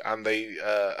caught, and they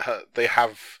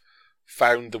have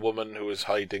found the woman who was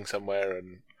hiding somewhere,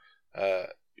 and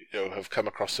have come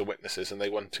across the witnesses, and they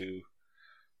want to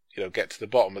get to the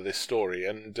bottom of this story.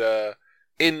 And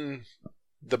in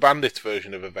the bandit's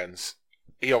version of events,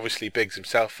 he obviously bigs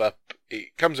himself up.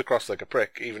 He comes across like a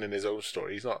prick, even in his own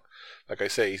story. He's not, like I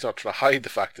say, he's not trying to hide the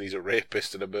fact that he's a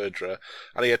rapist and a murderer.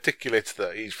 And he articulates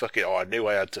that he's fucking, I knew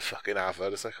I had to fucking have her.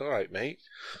 It's like, all right, mate.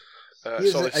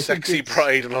 Saw this sexy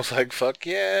bride, and I was like, fuck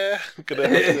yeah.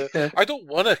 I don't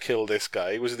want to kill this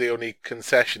guy, was the only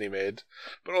concession he made.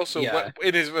 But also,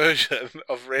 in his version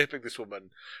of raping this woman,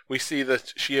 we see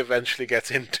that she eventually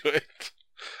gets into it.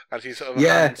 And he sort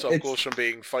of goes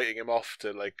from fighting him off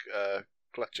to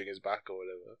clutching his back or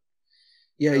whatever.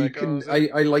 Yeah, you can.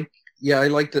 I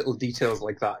like little details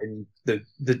like that in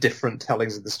the different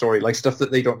tellings of the story, like stuff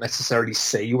that they don't necessarily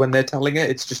say when they're telling it.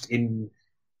 It's just in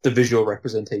the visual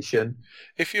representation.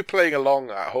 If you're playing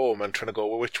along at home and trying to go,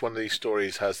 well, which one of these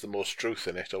stories has the most truth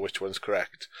in it, or which one's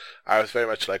correct, I was very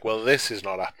much like, well, this is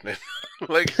not happening.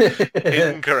 Like,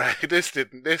 incorrect. This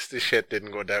shit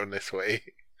didn't go down this way.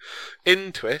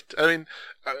 Into it. I mean,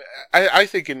 I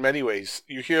think in many ways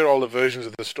you hear all the versions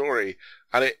of the story,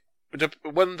 and the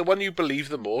one you believe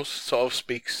the most sort of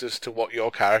speaks as to what your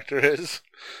character is.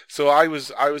 So I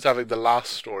was having the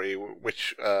last story,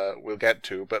 which we'll get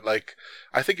to, but like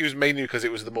I think it was mainly because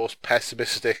it was the most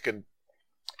pessimistic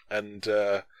and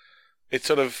it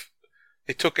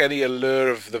took any allure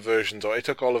of the versions, or it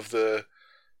took all of the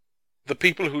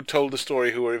people who told the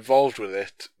story who were involved with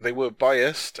it. They were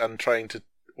biased and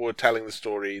were telling the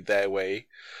story their way.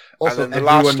 Also, and then the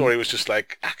last story was just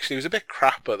like, actually, it was a bit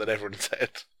crapper than everyone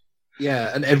said.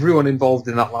 Yeah, and everyone involved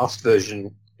in that last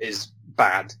version is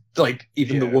bad. Like,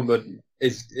 even the woman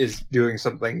is doing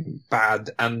something bad,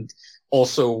 and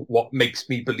also what makes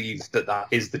me believe that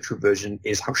is the true version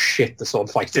is how shit the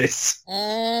sword fight is.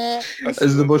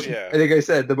 As the most, I think I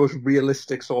said, the most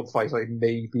realistic sword fight I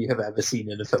maybe have ever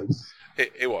seen in a film.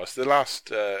 It was. The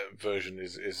last version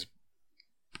is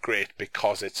great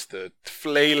because it's the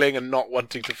flailing and not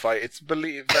wanting to fight. It's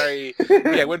very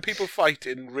when people fight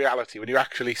in reality, when you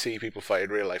actually see people fight in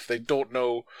real life, they don't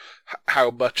know how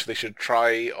much they should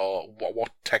try or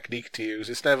what technique to use.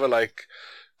 It's never like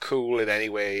cool in any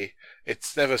way.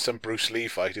 It's never some Bruce Lee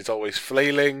fight. It's always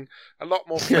flailing, a lot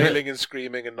more flailing and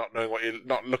screaming and not knowing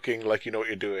not looking like you know what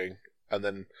you're doing, and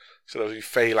then sort of you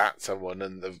fail at someone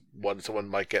and someone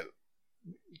might get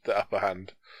the upper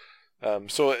hand.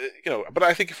 So, but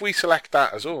I think if we select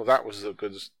that as, that was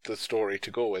the story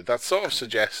to go with, that sort of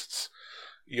suggests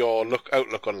your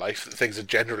outlook on life, that things are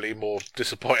generally more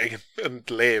disappointing and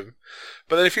lame.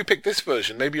 But then if you pick this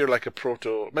version, maybe you're like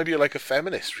maybe you're like a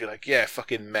feminist. You're like, yeah,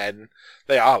 fucking men,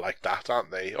 they are like that, aren't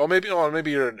they? Or maybe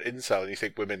you're an incel and you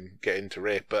think women get into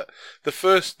rape. But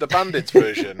the Bandits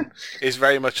version is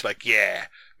very much like, yeah,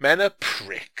 men are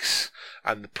pricks.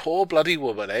 And the poor bloody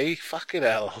woman, fucking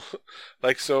hell.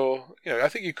 Like, so, I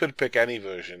think you could pick any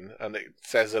version, and it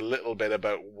says a little bit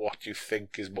about what you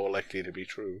think is more likely to be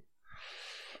true.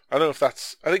 I don't know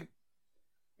if I think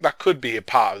that could be a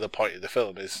part of the point of the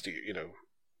film, is to,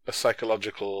 a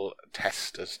psychological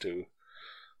test as to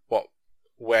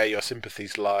where your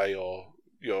sympathies lie, or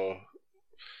your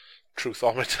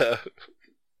truthometer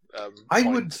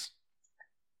points.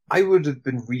 I would have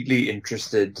been really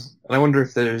interested, and I wonder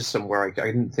if there is somewhere, I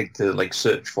didn't think to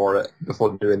search for it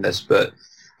before doing this, but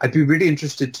I'd be really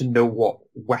interested to know what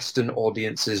Western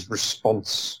audiences'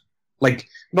 response,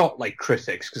 not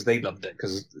critics, because they loved it,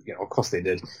 because, of course they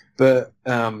did, but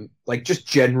just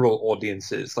general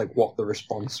audiences, what the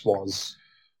response was.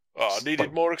 Oh, I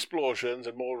needed more explosions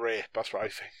and more rape, that's what I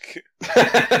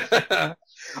think.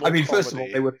 I mean, first of all,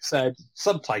 they would have said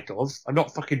subtitles. I'm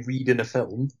not fucking reading a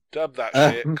film. Dub that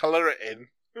shit, colour it in.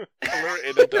 Colour it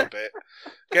in and dub it.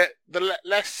 Get the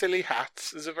less silly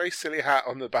hats. There's a very silly hat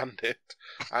on the Bandit,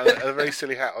 and a very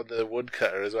silly hat on the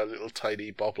woodcutter as well, a little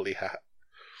tiny bobbly hat.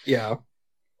 Yeah.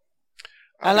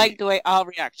 I like the way our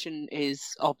reaction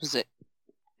is opposite.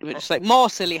 We're just like,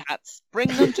 more silly hats. Bring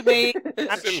them to me.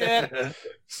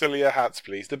 Sillier hats,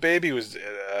 please. The baby was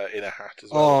in a hat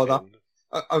as well.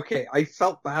 Okay, I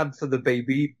felt bad for the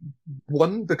baby.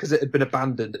 One, because it had been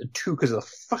abandoned, and two, because of the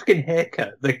fucking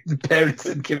haircut the parents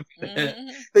had given it.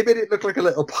 They made it look like a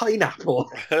little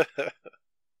pineapple. It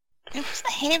was the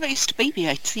hairiest baby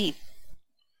I'd seen.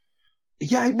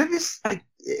 Yeah, I noticed.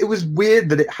 It was weird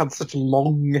that it had such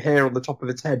long hair on the top of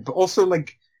its head, but also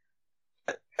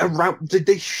around. Did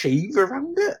they shave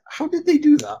around it? How did they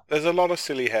do that? There's a lot of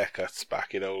silly haircuts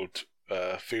back in old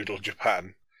feudal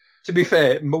Japan. To be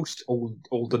fair, most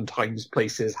olden times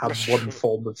places have one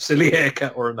form of silly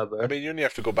haircut or another. I mean, you only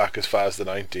have to go back as far as the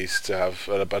 90s to have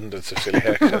an abundance of silly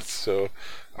haircuts. So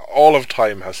all of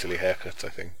time has silly haircuts, I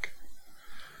think.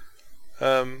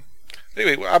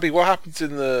 Anyway, Abby, what happens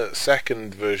in the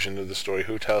second version of the story?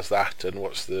 Who tells that, and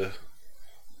what's the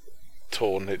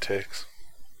tone it takes?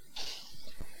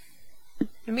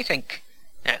 Let me think.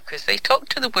 Yeah, because they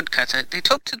talked to the woodcutter. They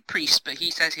talked to the priest, but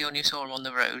he says he only saw him on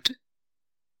the road.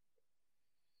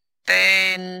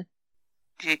 Then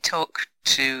they talk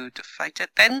to the fighter.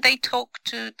 Then they talk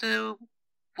to the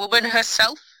woman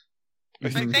herself. I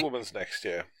think the woman's next,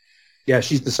 yeah. Yeah,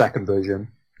 she's the second version.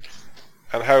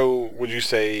 And how would you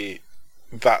say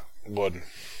that one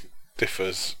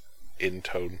differs in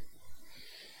tone?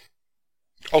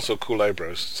 Also, cool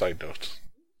eyebrows, side note.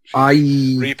 She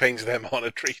repaints them on a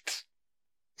treat.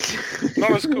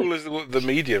 Not as cool as the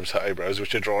medium's eyebrows,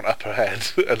 which are drawn up her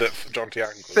head and at jaunty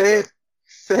angles.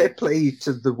 fair play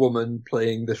to the woman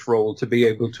playing this role to be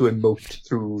able to emote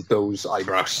through those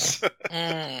eyebrows.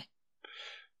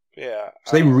 Yeah.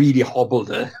 So they really hobbled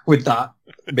her with that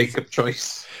makeup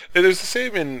choice. It was the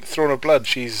same in Throne of Blood.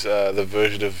 She's the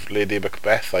version of Lady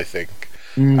Macbeth, I think.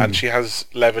 And she has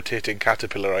levitating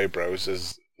caterpillar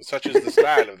eyebrows, such as the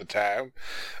style of the town.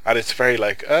 And it's very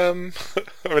like, I mean,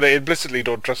 I implicitly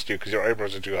don't trust you because your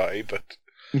eyebrows are too high, but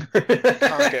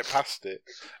can't get past it.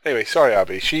 Anyway, sorry,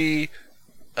 Abby. She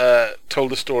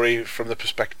told the story from the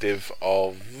perspective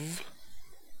of...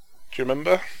 Do you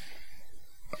remember?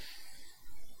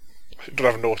 I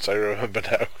don't have notes, I remember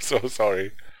now, so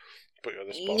sorry. Put you on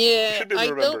the spot. Yeah, you should be able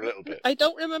to remember a little bit. I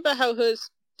don't remember how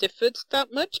hers differed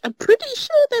that much. I'm pretty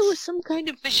sure there was some kind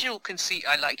of... Visual conceit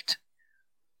I liked,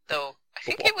 though. I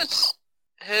think it was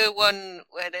her one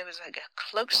where there was like a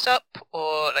close-up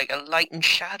or like a light and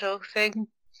shadow thing.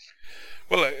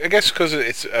 Well, I guess because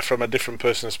it's from a different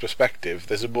person's perspective,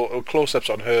 there's more close-ups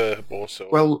on her more so.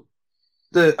 Well,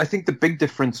 I think the big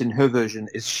difference in her version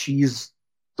is she's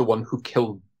the one who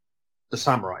killed the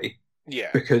samurai. Yeah.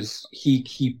 Because he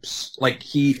keeps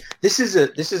this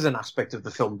is an aspect of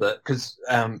the film that, because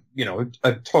I've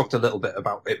talked a little bit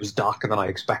about it was darker than I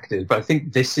expected, but I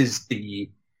think this is a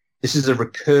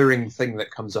recurring thing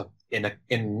that comes up in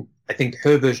I think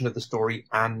her version of the story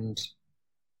and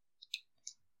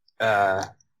the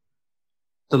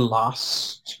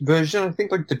last version, I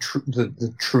think, like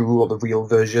the true or the real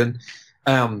version.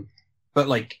 But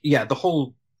the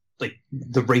whole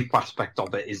the rape aspect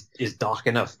of it is dark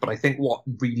enough. But I think what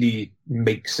really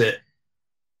makes it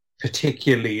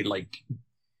particularly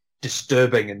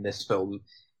disturbing in this film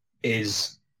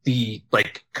is the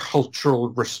cultural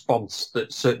response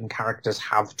that certain characters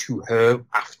have to her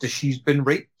after she's been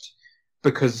raped.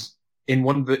 Because in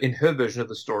her version of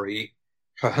the story,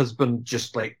 her husband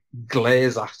just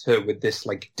glares at her with this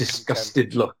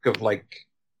disgusted look of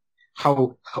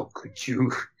how could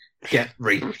you get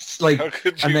raped? How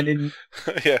could you? And then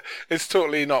yeah, it's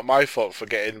totally not my fault for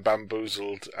getting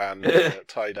bamboozled and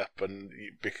tied up, and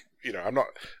I'm not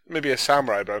maybe a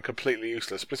samurai, but I'm completely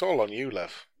useless. But it's all on you,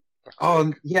 Lev.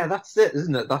 Yeah, that's it,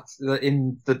 isn't it? That's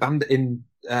in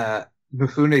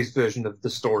Mifune's version of the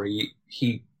story.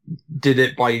 He did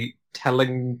it by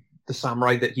telling the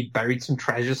samurai that he'd buried some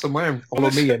treasure somewhere and follow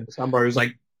me, and the samurai was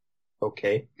like,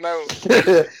 okay. No.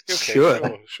 Okay, sure.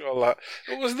 That.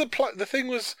 What was the thing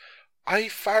was, I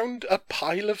found a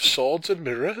pile of swords and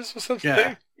mirrors or something.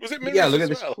 Yeah. Was it mirrors? Yeah, look as at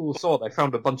this well? cool sword. I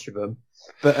found a bunch of them.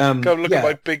 But go look at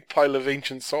my big pile of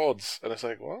ancient swords, and it's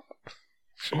like, what?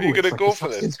 Are you going to go for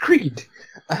this? Assassin's Creed.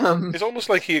 It's almost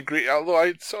like he agreed. Although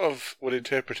I sort of would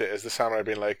interpret it as the samurai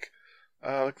being like,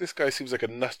 this guy seems like a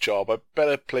nut job. I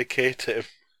better placate him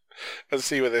and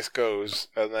see where this goes.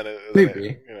 And then,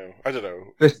 maybe. I don't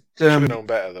know. But, should have known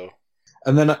better, though.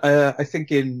 And then I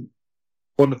think in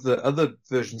one of the other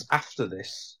versions after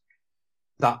this,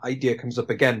 that idea comes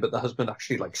up again, but the husband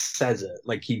actually says it.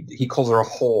 He calls her a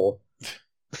whore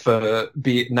for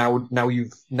now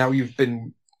you've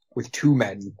been with two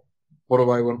men. What do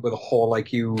I want with a whore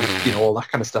like you? All that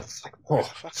kind of stuff. It's like, oh,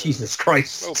 Jesus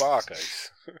Christ. Low bar, guys.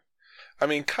 I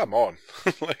mean, come on.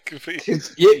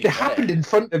 It happened in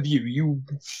front of you. You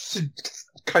should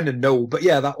kind of know. But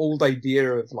yeah, that old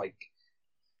idea of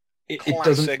it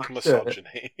doesn't matter.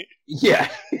 Misogyny. Yeah.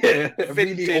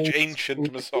 Vintage really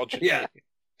ancient misogyny. Yeah.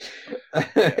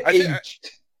 I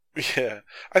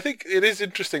think it is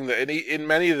interesting that in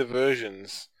many of the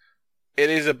versions, it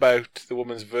is about the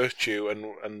woman's virtue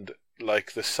and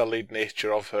the sullied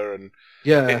nature of her, and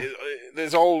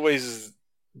there's always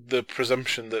the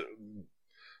presumption that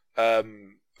I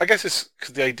guess it's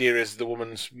because the idea is the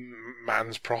woman's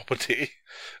man's property,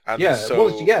 and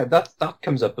that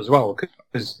comes up as well,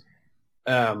 because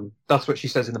that's what she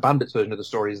says in the Bandits version of the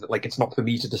story, is that it's not for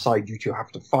me to decide, you two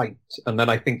have to fight. And then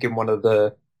I think in one of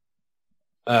the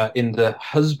in the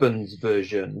husband's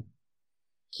version,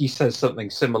 he says something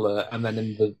similar, and then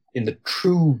in the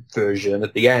true version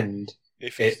at the end,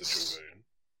 it's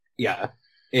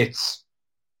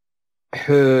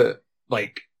her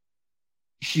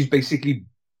she's basically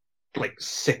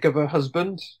sick of her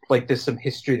husband. There's some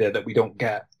history there that we don't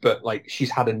get, but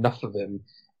she's had enough of him.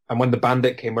 And when the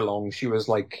bandit came along, she was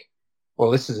like,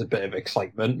 well, this is a bit of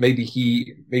excitement. Maybe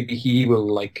he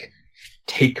will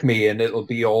take me and it'll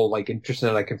be all interesting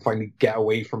and I can finally get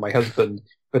away from my husband.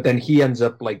 But then he ends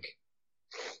up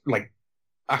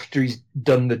after he's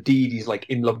done the deed, he's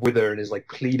in love with her and is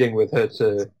pleading with her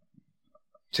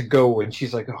to go, and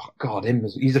she's like, oh god,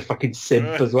 he's a fucking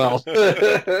simp as well.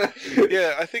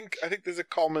 Yeah, I think there's a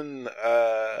common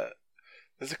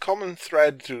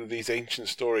thread through these ancient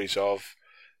stories of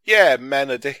yeah,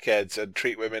 men are dickheads and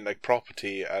treat women like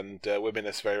property, and women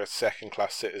as very much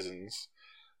second-class citizens.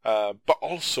 But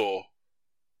also,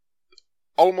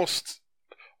 almost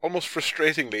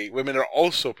frustratingly, women are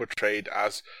also portrayed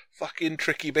as fucking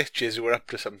tricky bitches who are up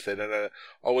to something and are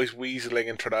always weaseling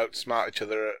and trying to outsmart each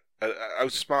other,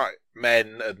 outsmart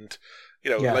men, and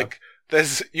like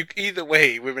either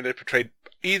way, women are portrayed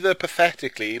either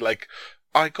pathetically, like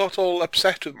I got all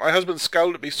upset with my husband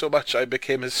scowled at me so much I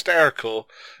became hysterical,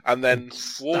 and then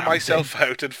wore myself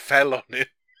out and fell on him,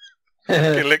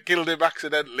 killed him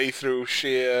accidentally through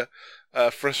sheer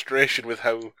frustration with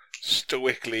how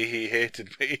stoically he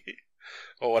hated me,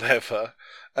 or whatever,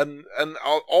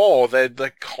 or they're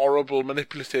like horrible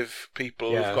manipulative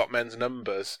people who've got men's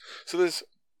numbers. So there's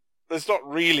not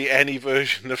really any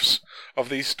version of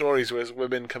these stories where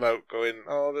women come out going,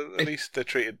 oh, at least they're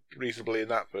treated reasonably in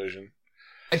that version.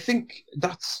 I think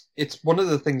it's one of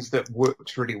the things that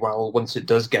works really well once it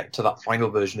does get to that final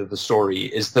version of the story,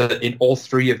 is that in all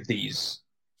three of these,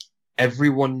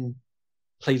 everyone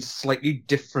plays slightly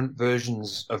different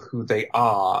versions of who they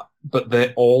are, but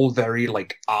they're all very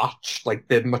like arch, like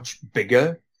they're much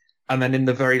bigger. And then in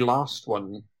the very last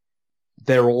one,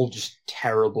 they're all just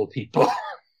terrible people.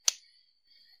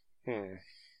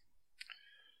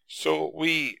 So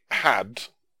we had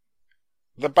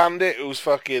the bandit who's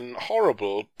fucking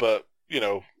horrible, but,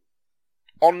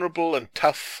 honourable and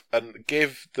tough, and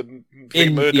gave the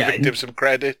murder victim some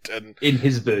credit. And in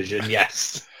his version,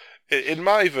 yes. In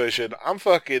my version, I'm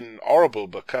fucking horrible,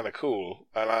 but kind of cool.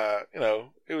 And,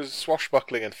 it was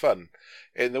swashbuckling and fun.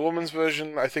 In the woman's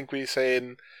version, I think we're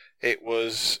saying it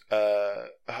was,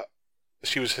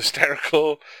 she was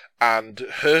hysterical and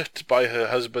hurt by her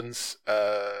husband's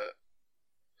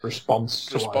response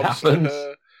to what happened.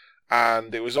 Her,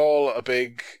 and it was all a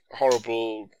big,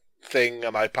 horrible thing,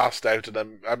 and I passed out,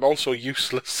 and I'm also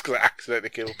useless because I accidentally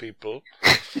kill people.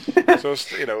 So,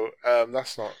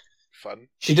 that's not fun.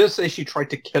 She does say she tried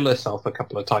to kill herself a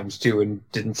couple of times too and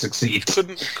didn't succeed.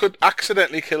 Could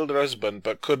accidentally killed her husband,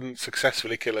 but couldn't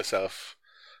successfully kill herself,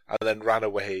 and then ran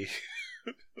away.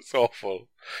 It's awful.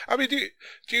 I mean,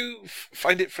 do you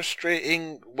find it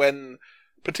frustrating when,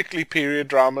 particularly period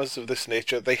dramas of this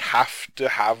nature, they have to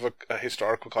have a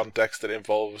historical context that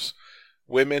involves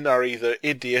women are either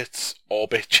idiots or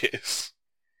bitches?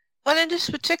 Well, in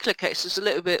this particular case, it's a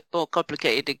little bit more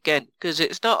complicated again, because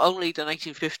it's not only the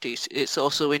 1950s, it's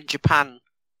also in Japan,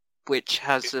 which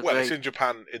has it's in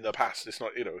Japan in the past. It's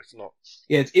not, it's not...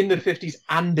 Yeah, it's in the 50s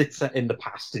and it's set in the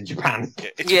past in Japan.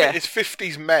 It's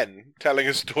 50s men telling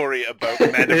a story about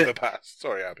men of the past.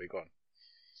 Sorry, Abby, go on.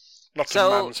 Not to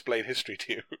mansplain history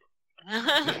to you.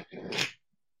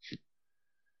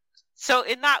 So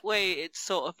in that way, it's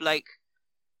sort of like,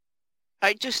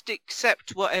 I just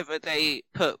accept whatever they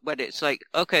put when it's like,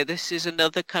 okay, this is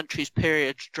another country's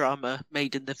period drama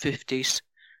made in the 50s.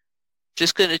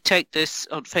 Just going to take this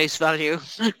on face value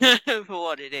for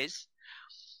what it is.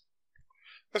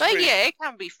 Yeah, it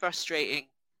can be frustrating.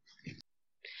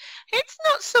 It's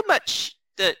not so much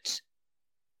that,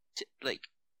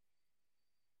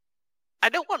 I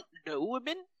don't want no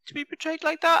women to be portrayed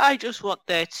like that. I just want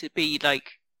there to be,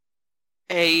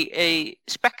 a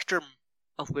spectrum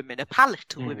of women, a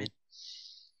palette of women.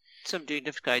 Some doing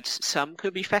different kinds. Some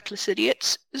could be feckless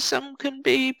idiots. Some can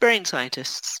be brain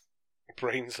scientists.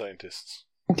 Brain scientists.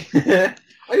 The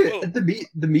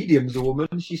medium's a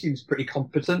woman. She seems pretty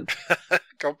competent.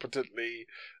 Competently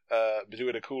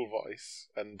doing a cool voice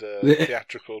and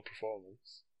theatrical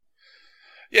performance.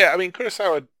 Yeah, I mean,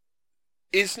 Kurosawa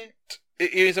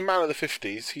he's a man of the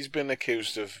 50s. He's been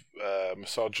accused of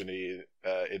misogyny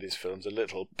in his films a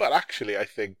little, but actually I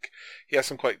think he has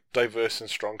some quite diverse and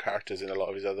strong characters in a lot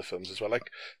of his other films as well. Like,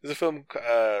 there's a film,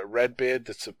 Redbeard,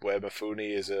 where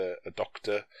Mifune is a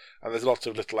doctor, and there's lots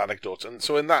of little anecdotes. And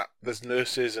so in that, there's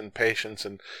nurses and patients,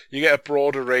 and you get a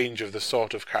broader range of the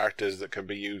sort of characters that can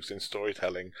be used in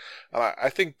storytelling. And I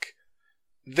think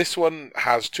this one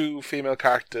has two female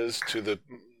characters to the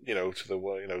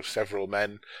several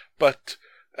men, but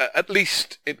at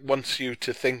least it wants you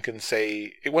to think and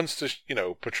say, it wants to,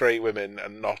 portray women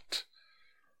and not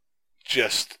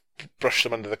just brush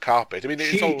them under the carpet. I mean,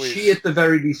 she at the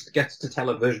very least gets to tell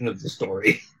a version of the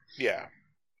story. Yeah.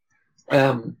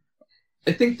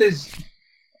 I think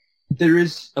there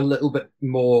is a little bit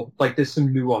more, there's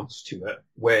some nuance to it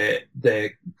where there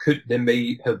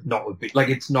may have not been,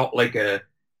 it's not like a,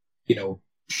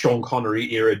 Sean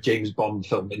Connery era James Bond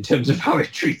film in terms of how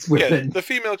it treats women. Yeah, the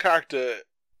female character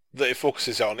that it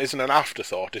focuses on isn't an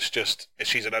afterthought. It's just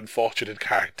she's an unfortunate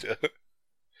character,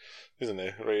 isn't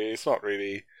it? Really, it's not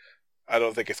really. I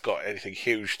don't think it's got anything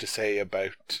huge to say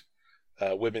about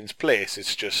women's place.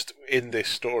 It's just in this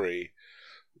story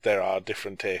there are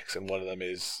different takes, and one of them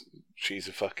is she's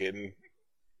a fucking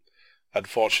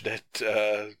unfortunate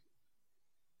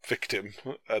victim,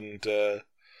 and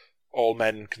all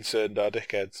men concerned are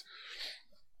dickheads.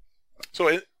 So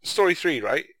in story 3,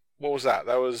 right? What was that?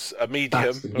 That was a medium.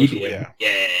 That's the medium.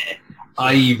 Yeah.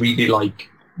 I really like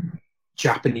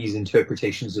Japanese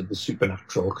interpretations of the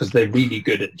supernatural because they're really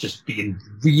good at just being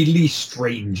really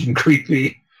strange and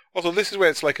creepy. Also, this is where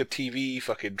it's like a TV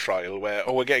fucking trial where,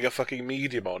 we're getting a fucking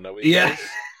medium on now. Yeah.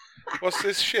 What's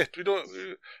this shit? We don't.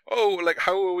 Like,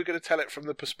 how are we going to tell it from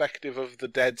the perspective of the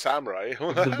dead samurai?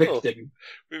 The victim.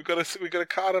 We've got a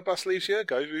card up our sleeves here,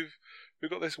 guys. We've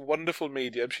got this wonderful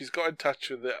medium. She's got in touch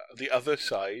with the other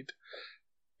side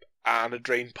and a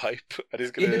drain pipe, and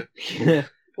is going to. Yeah.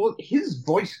 Well, his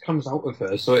voice comes out of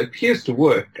her, so it appears to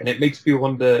work, and it makes me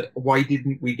wonder why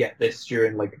didn't we get this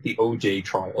during like the OJ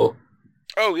trial?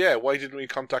 Oh yeah, why didn't we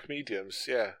contact mediums?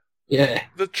 Yeah. Yeah.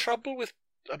 The trouble with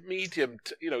a medium,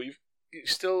 you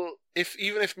still,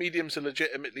 even if mediums are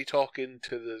legitimately talking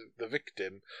to the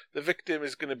victim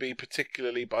is going to be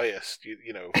particularly biased,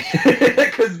 you know.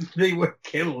 Because they were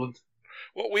killed.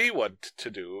 What we want to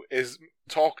do is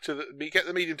get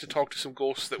the medium to talk to some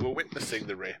ghosts that were witnessing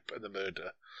the rape and the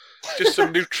murder. Just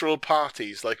some neutral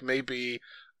parties, like maybe...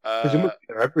 Presumably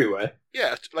they're everywhere.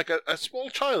 Yeah, like a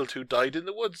small child who died in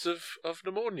the woods of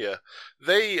pneumonia.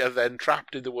 They are then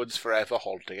trapped in the woods forever,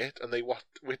 haunting it, and they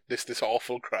witness this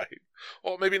awful crime.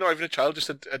 Or maybe not even a child, just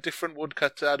a different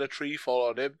woodcutter and a tree fall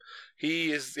on him.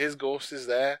 His ghost is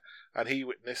there, and he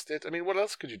witnessed it. I mean, what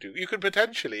else could you do? You could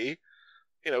potentially,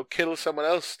 kill someone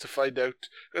else to find out.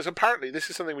 Because apparently,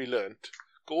 this is something we learnt.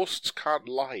 Ghosts can't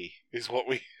lie, is what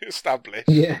we established.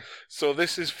 Yeah. So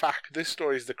this is fact. This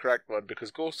story is the correct one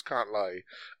because ghosts can't lie.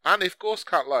 And if ghosts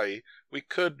can't lie, we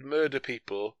could murder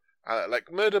people,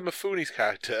 like murder Mifune's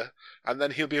character, and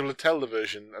then he'll be able to tell the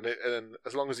version. And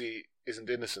as long as he isn't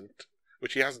innocent,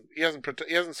 which he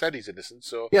hasn't said he's innocent.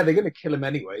 So yeah, they're going to kill him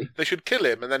anyway. They should kill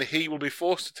him, and then he will be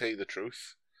forced to tell you the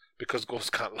truth because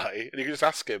ghosts can't lie, and you can just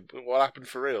ask him what happened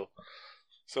for real.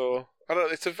 So I don't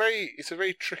know. It's a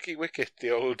very tricky wicket, the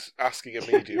old asking a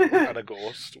medium and a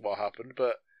ghost what happened,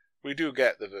 but we do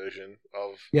get the version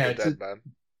of the dead man.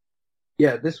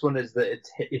 Yeah, this one is that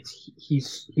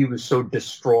he was so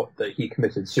distraught that he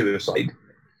committed suicide,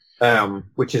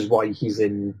 which is why he's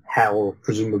in hell,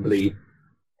 presumably.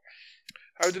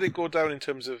 How did it go down in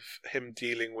terms of him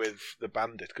dealing with the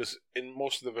bandit? Because in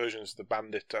most of the versions, the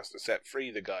bandit has to set free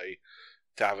the guy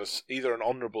to have either an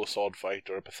honourable sword fight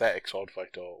or a pathetic sword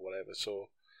fight or whatever. So,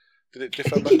 did it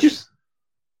differ much? Did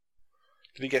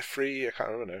he get free? I can't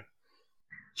remember now.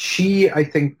 I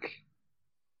think,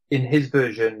 in his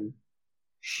version,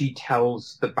 she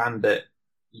tells the bandit,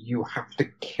 "You have to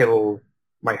kill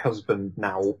my husband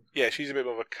now." Yeah, she's a bit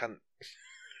more of a cunt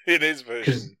in his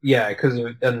version.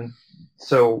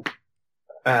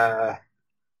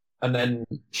 And then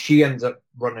she ends up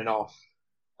running off.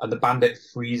 And the bandit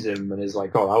frees him and is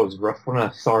like, "Oh, that was rough,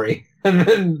 wasn't it? Sorry." And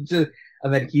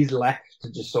then he's left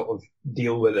to just sort of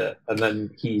deal with it. And then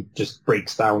he just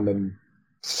breaks down and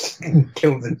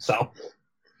kills himself.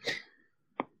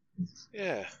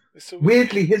 Yeah. It's so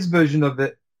weirdly, his version of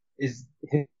it is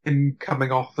him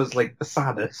coming off as like the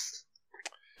saddest.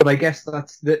 But I guess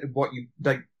that's what you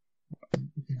like.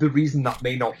 The reason that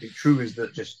may not be true is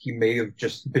that he may have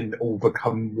just been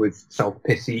overcome with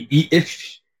self-pity.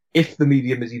 If the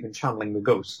medium is even channeling the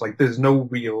ghost, like there's no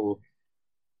real,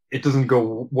 it doesn't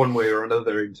go one way or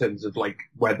another in terms of like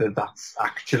whether that's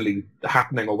actually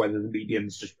happening or whether the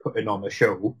medium's just putting on a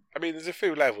show. I mean, there's a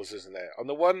few levels, isn't there? On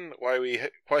the one, why are we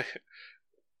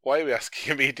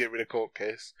asking a medium in a court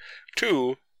case?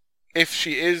 2, if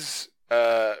she is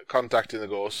contacting the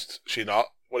ghost, she not.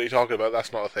 What are you talking about?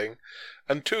 That's not a thing.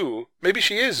 And 2, maybe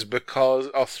she is because,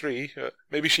 or 3,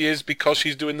 maybe she is because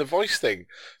she's doing the voice thing.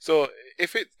 So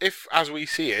if as we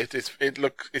see it,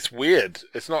 it's weird.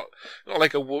 It's not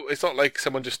like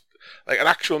someone just like an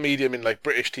actual medium in like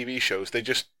British TV shows. They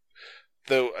just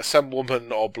some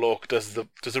woman or bloke does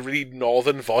a really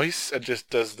northern voice and just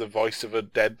does the voice of a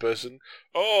dead person.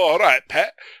 Oh, all right,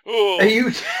 pet. Oh, are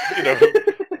you?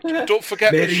 Don't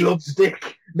forget. Mary loves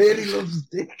Dick. Mary loves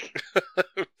Dick.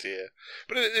 Oh dear,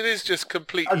 but it is just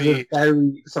completely.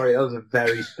 That was a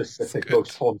very specific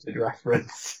Most Haunted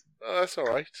reference. Oh, that's all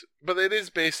right, but it is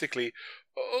basically.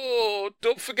 Oh,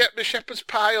 don't forget my shepherd's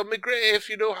pie on my grave.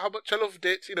 You know how much I loved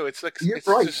it. It's like You're it's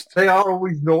right. Just, they are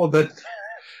always northern.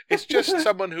 It's just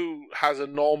someone who has a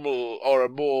normal or a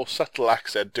more subtle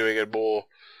accent doing a more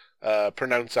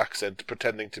pronounced accent,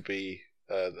 pretending to be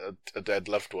a dead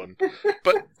loved one.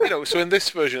 But so in this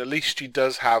version, at least she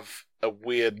does have a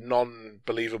weird,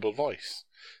 non-believable voice.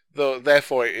 Though,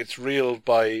 therefore, it's real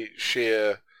by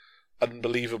sheer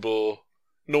unbelievable.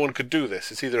 No one could do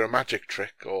this. It's either a magic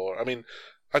trick or, I mean,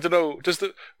 I don't know.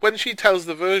 When she tells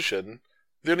the version,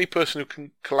 the only person who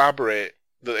can collaborate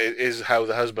that it is how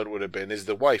the husband would have been is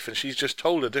the wife, and she's just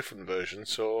told a different version.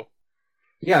 So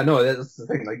yeah, no, that's the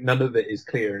thing. Like, none of it is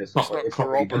clear, and it's not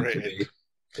corroborated. Really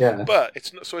yeah, but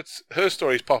it's not. So it's her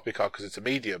story's poppycock because it's a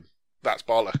medium. That's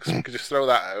bollocks. We could just throw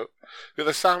that out.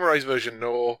 The samurai's version,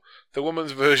 no. The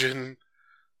woman's version,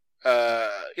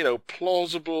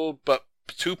 plausible but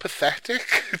too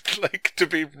pathetic, like, to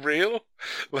be real.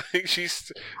 Like, she's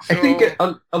so I think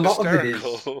a lot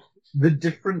hysterical. Of it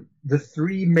is the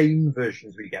three main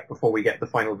versions we get before we get the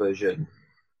final version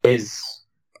is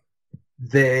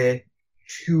they're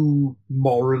too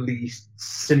morally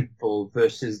simple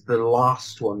versus the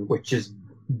last one, which is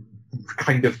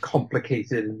kind of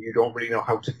complicated and you don't really know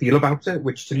how to feel about it,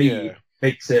 which to me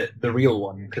makes it the real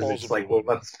one, because it's like, well,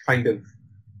 that's kind of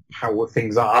how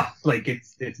things are. Like,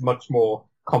 it's much more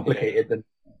complicated than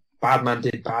bad man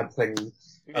did bad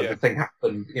things, the thing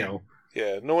happened,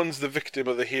 Yeah, no one's the victim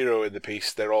or the hero in the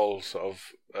piece. They're all sort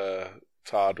of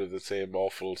tarred with the same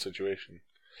awful situation.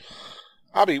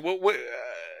 Abby,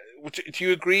 do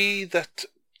you agree that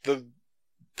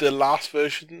the last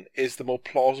version is the more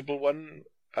plausible one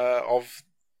of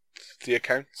the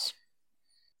accounts?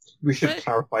 We should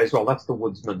clarify as well, that's the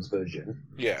woodsman's version.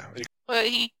 Yeah. Well,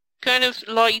 he kind of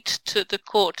lied to the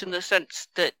court in the sense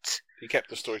that... He kept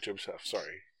the story to himself,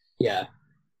 sorry. Yeah.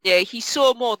 Yeah, he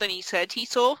saw more than he said he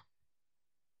saw,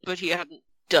 but he hadn't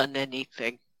done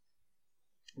anything.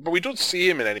 But we don't see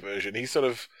him in any version. He's sort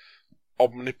of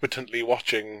omnipotently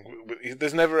watching.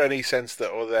 There's never any sense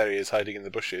that, there he is hiding in the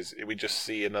bushes. We just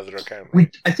see another account.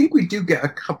 I think we do get a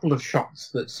couple of shots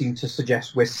that seem to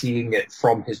suggest we're seeing it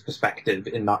from his perspective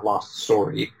in that last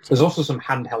story. There's also some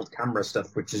handheld camera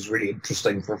stuff, which is really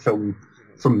interesting for a film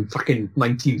from fucking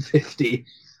 1950.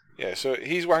 Yeah, so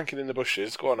he's wanking in the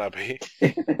bushes. Go on, Abby.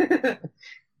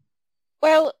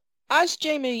 Well, as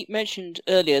Jamie mentioned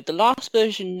earlier, the last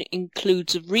version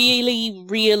includes a really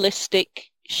realistic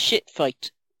shit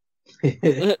fight.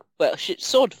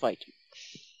 Sword fight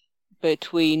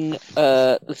between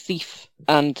the thief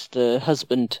and the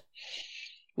husband,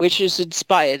 which is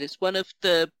inspired. It's one of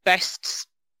the best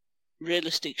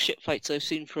realistic shit fights I've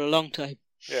seen for a long time.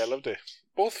 Yeah, I loved it.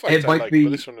 Both fights I like,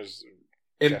 but this one is...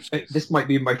 This might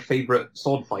be my favourite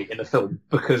sword fight in a film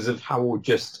because of how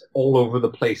just all over the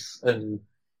place and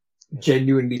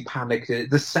genuinely panicked.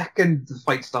 The second the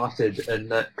fight started,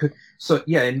 and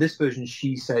in this version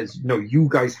she says, "No, you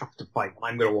guys have to fight.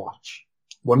 I'm going to watch.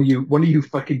 One of you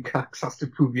fucking cucks has to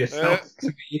prove yourself to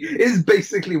me." Is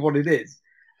basically what it is.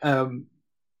 And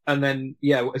then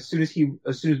as soon as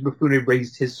Mifune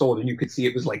raised his sword, and you could see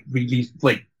it was like really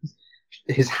like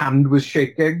his hand was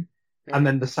shaking. And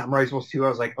then the samurais was too. I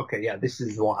was like, okay, yeah, this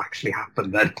is what actually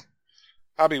happened then.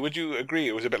 Abby, would you agree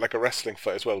it was a bit like a wrestling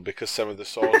fight as well, because some of the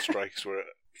sword strikes were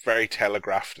very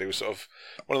telegraphed? It was sort of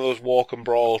one of those walk and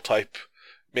brawl type,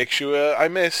 make sure I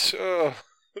miss. Oh,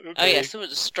 okay. Oh yeah, some of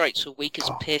the strikes were weak as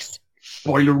piss.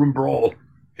 Boiler room brawl.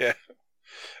 Yeah.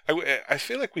 I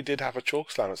feel like we did have a choke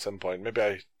slam at some point.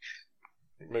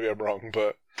 Maybe I'm wrong,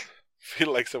 but I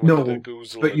feel like someone did a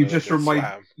goozle. But you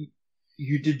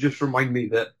did just remind me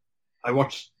that I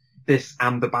watched this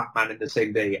and the Batman in the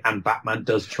same day, and Batman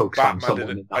does chokeslam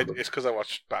someone. It's because I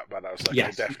watched Batman. I was like,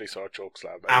 I definitely saw a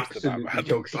chokeslam. Absolutely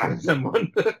chokeslam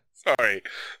someone. Sorry,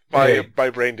 my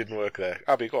brain didn't work there.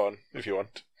 Abby, go on if you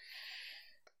want.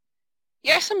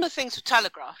 Yeah, some of the things were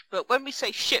telegraphed, but when we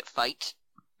say shit fight,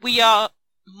 we are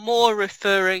more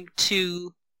referring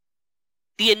to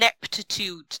the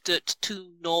ineptitude that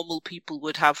two normal people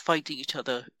would have fighting each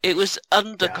other. It was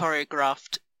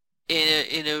under-choreographed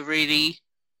in a really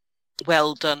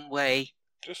well-done way.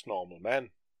 Just normal men.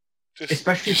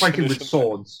 Especially fighting with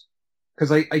swords.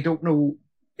 Because I don't know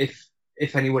if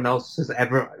anyone else has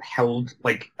ever held,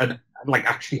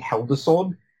 actually held a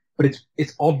sword, but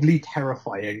it's oddly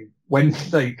terrifying when,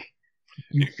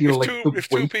 you feel if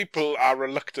two people are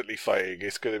reluctantly fighting,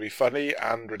 it's going to be funny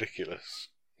and ridiculous.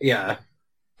 Yeah.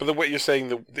 But the way you're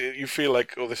saying, you feel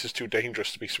like, this is too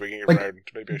dangerous to be swinging around.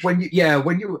 Maybe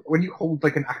when you hold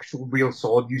an actual real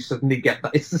sword, you suddenly get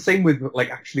that. It's the same with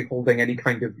actually holding any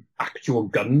kind of actual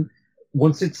gun.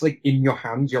 Once it's in your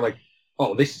hands, you're like,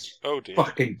 oh, this is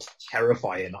fucking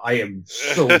terrifying. I am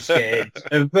so scared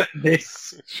of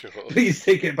this. Sure. Please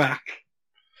take it back.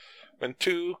 When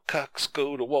two cucks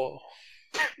go to war.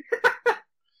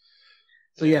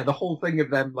 So yeah, the whole thing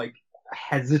of them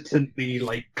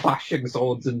hesitantly clashing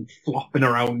swords and flopping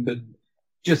around and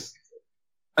just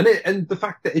And the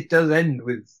fact that it does end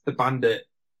with the bandit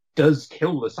does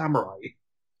kill the samurai.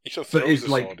 He sort of But throws it's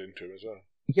the like- sword into him as well.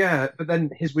 Yeah, but then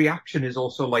his reaction is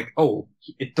also like, oh,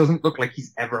 it doesn't look like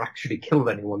he's ever actually killed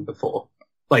anyone before.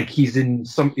 Like he's in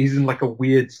like a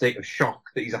weird state of shock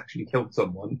that he's actually killed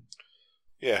someone.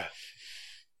 Yeah.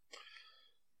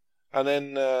 And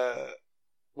then,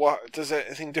 what does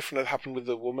anything different happen with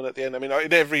the woman at the end? I mean,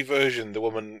 in every version, the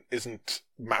woman isn't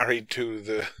married to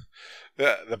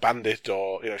the bandit,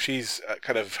 or she's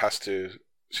kind of has to.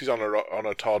 She's on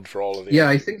a Todd for all of the. Yeah,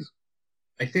 I think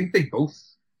they both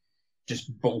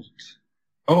just bolt.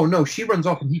 Oh no, she runs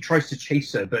off and he tries to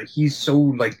chase her, but he's so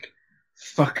like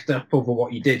fucked up over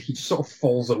what he did, he just sort of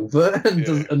falls over and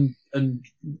does, and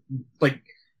like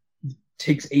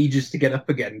takes ages to get up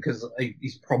again because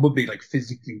he's probably like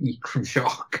physically weak from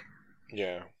shock.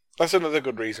 Yeah, that's another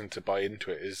good reason to buy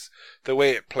into it. Is the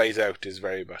way it plays out is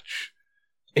very much.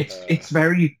 It's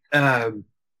very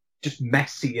just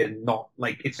messy and not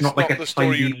like it's not like a the story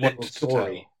tidy you'd want little to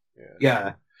story. tell.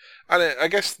 Yeah. And I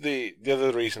guess the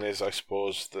other reason is, I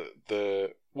suppose, that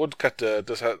the woodcutter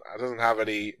doesn't have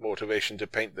any motivation to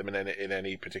paint them in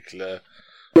any particular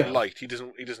light. He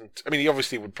doesn't. I mean, he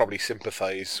obviously would probably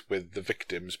sympathise with the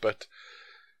victims, but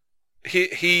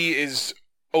he is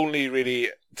only really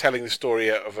telling the story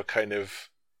out of a kind of.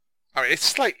 I mean,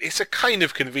 it's a kind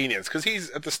of convenience, because he's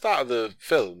at the start of the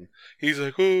film. He's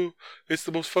like, "Oh, it's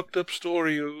the most fucked up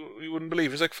story you wouldn't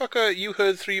believe." He's like, "Fucker, you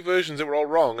heard 3 versions that were all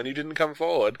wrong, and you didn't come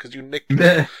forward because you nicked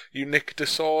a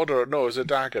sword, or no, it was a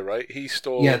dagger, right? He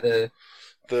stole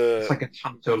it's like a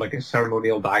tanto, like a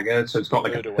ceremonial dagger, so it's got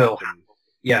like a pearl handle.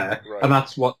 Yeah, right. And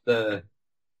that's what the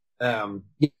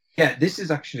this is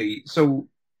actually so.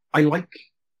 I like.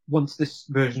 Once this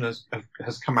version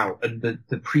has come out, and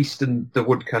the priest and the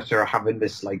woodcutter are having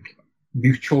this like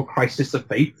mutual crisis of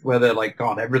faith, where they're like,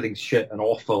 "God, everything's shit and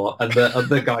awful," and the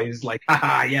other guy is like,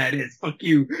 "Haha, yeah, it is. Fuck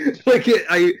you." Like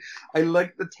I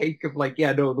like the take of like,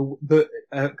 yeah, no,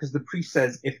 because the priest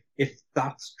says if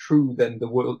that's true, then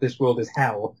this world is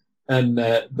hell, and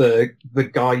the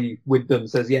guy with them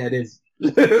says, "Yeah, it is."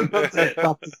 That's it.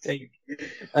 That's his take.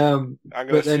 I'm going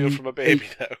to steal from a baby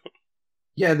now.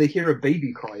 Yeah, they hear a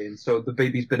baby crying, so the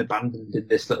baby's been abandoned in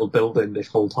this little building this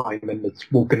whole time, and it's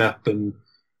woken up, and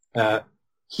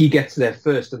he gets there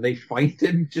first, and they find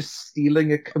him just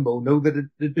stealing a kimono that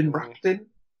had been wrapped in.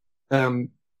 And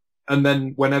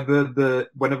then whenever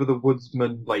the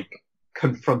woodsman like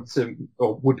confronts him,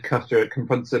 or woodcutter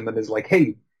confronts him and is like,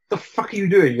 "Hey, the fuck are you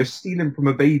doing? You're stealing from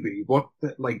a baby."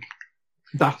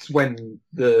 That's when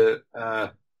the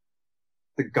guy,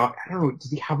 I don't know,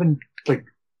 does he have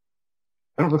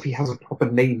I don't know if he has a proper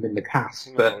name in the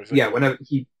cast, but yeah, whenever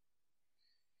he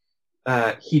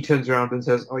turns around and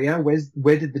says, "Oh yeah,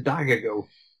 where did the dagger go?"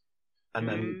 And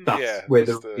then that's where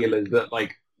the reveal is that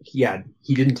like, yeah,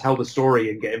 he didn't tell the story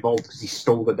and get involved because he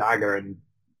stole the dagger, and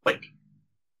like.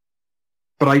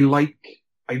 But I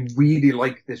really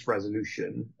like this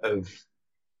resolution of,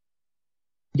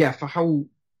 yeah, for how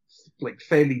like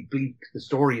fairly bleak the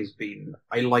story has been.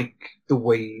 I like the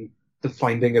way the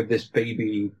finding of this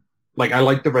baby. Like, I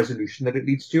like the resolution that it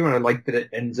leads to, and I like that it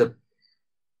ends up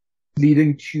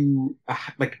leading to a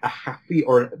happy,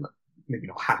 or maybe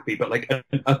not happy, but like an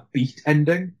upbeat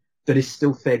ending that is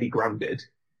still fairly grounded.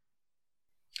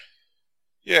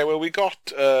 Yeah, well, we got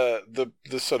the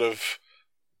sort of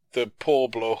the poor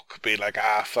bloke being like,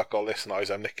 fuck all this noise,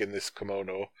 I'm nicking this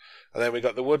kimono, and then we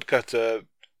got the woodcutter,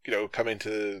 coming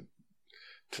to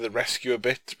the rescue a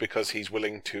bit because he's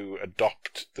willing to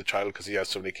adopt the child because he has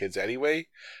so many kids anyway.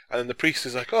 And then the priest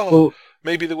is like,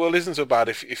 maybe the world isn't so bad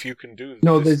if you can do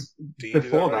no, this. No,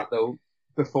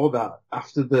 before that,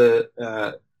 after the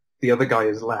other guy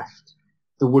has left,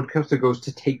 the woodcutter goes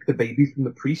to take the baby from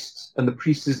the priest, and the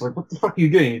priest is like, "What the fuck are you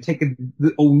doing? You're taking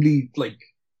the only like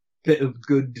bit of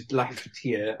good left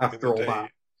here after all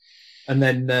that." And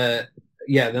then then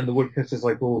the woodcutter's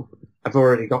like, "Well, I've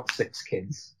already got 6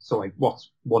 kids, so like,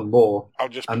 what's one more?" I'll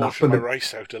just portion my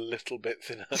rice out a little bit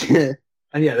thinner.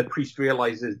 And yeah, the priest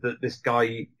realizes that this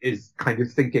guy is kind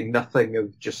of thinking nothing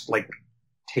of just like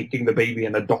taking the baby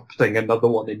and adopting another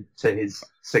one into his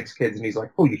 6 kids, and he's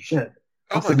like, "Holy shit,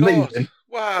 that's amazing!" God.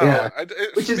 Wow.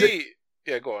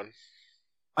 Yeah. Go on.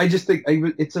 I just think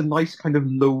it's a nice kind of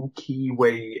low key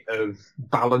way of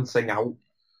balancing out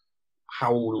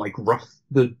how like rough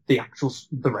the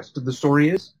rest of the story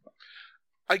is.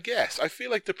 I guess. I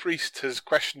feel like the priest has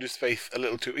questioned his faith a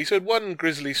little too. He's heard one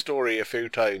grisly story a few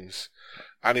times,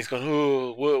 and he's gone,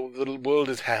 the world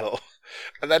is hell.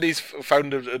 And then he's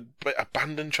found an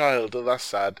abandoned child, and that's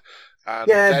sad. And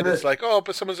then it's like,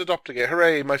 but someone's adopting it.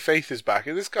 Hooray, my faith is back.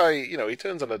 And this guy, he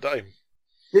turns on a dime.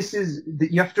 this is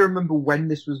you have to remember when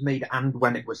this was made and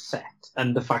when it was set,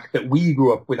 and the fact that we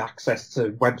grew up with access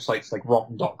to websites like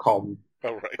Rotten.com.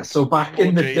 Oh, right. So back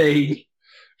in the day,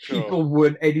 Sure. people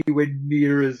weren't anywhere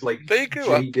near as like They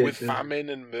grew up jaded with famine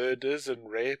and murders and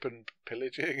rape and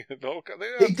pillaging and all.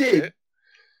 They did,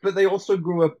 but they also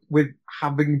grew up with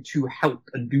having to help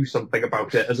and do something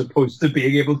about it, as opposed to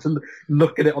being able to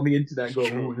look at it on the internet and go,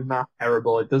 "Oh, isn't that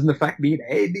terrible? It doesn't affect me in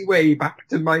any way." Back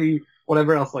to my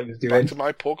whatever else I was doing. Back to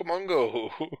my Pokemon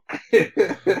Go.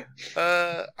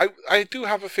 I do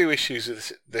have a few issues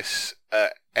with this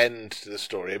end to the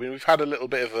story. I mean, we've had a little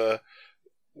bit of a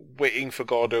Waiting for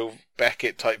Godot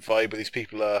Beckett type vibe where these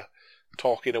people are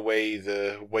talking away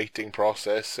the waiting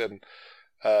process, and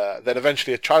then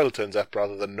eventually a child turns up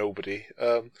rather than nobody.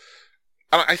 And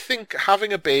I think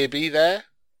having a baby there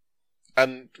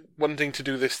and wanting to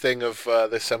do this thing of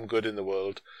there's some good in the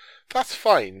world, that's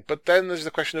fine. But then there's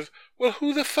the question of, well,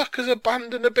 who the fuck has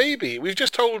abandoned a baby? We've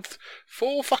just told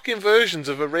 4 fucking versions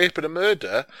of a rape and a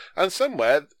murder, and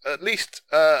somewhere, at least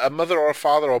a mother or a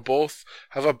father or both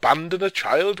have abandoned a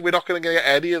child. We're not going to get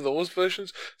any of those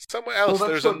versions. Somewhere else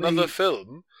there's another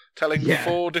film telling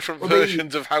 4 different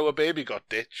versions of how a baby got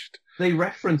ditched. They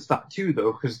reference that too,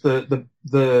 though, because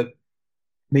the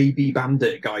maybe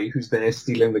bandit guy who's there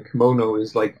stealing the kimono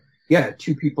is like, yeah,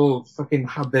 2 people fucking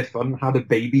had their fun, had a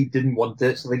baby, didn't want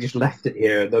it, so they just left it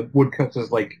here. The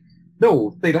woodcutter's like,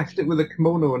 no, they left it with a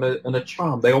kimono and a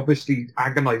charm. They obviously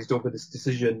agonized over this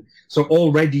decision. So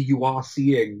already you are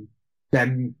seeing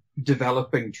them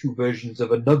developing 2 versions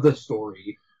of another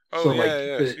story. Oh, so,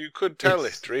 yeah. So you could tell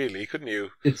it, really, couldn't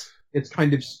you? It's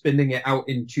kind of spinning it out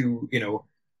into,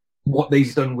 what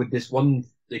they've done with this one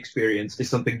experience is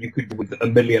something you could do with a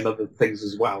million other things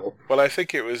as well. Well, I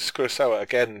think it was Kurosawa,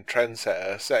 again,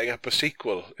 trendsetter, setting up a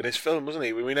sequel in his film, wasn't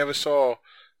he? We never saw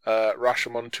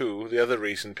Rashomon 2. The other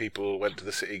reason people went to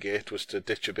the city gate was to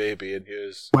ditch a baby, and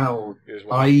here's what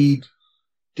I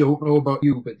don't know about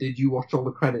you, but did you watch all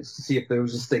the credits to see if there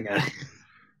was a stinger?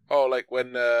 Oh, like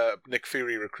when Nick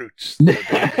Fury recruits the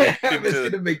baby. I was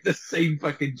going to make the same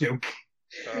fucking joke.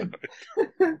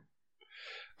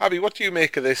 Abby, what do you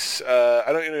make of this? I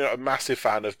know you're not a massive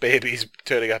fan of babies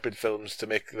turning up in films to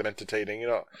make them entertaining.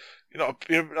 I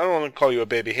don't want to call you a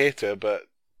baby hater, but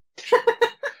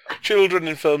children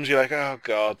in films, you're like, oh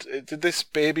god, did this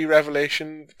baby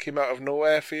revelation came out of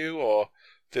nowhere for you, or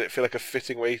did it feel like a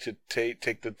fitting way to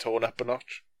take the tone up a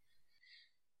notch?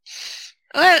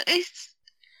 Well,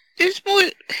 it's more.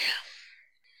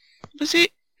 Was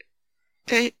it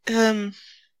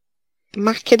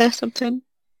Machina something?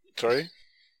 Sorry.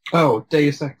 Oh,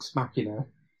 Deus Ex Machina.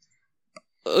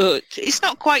 It's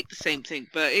not quite the same thing,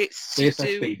 but it's Deus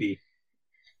Ex Baby.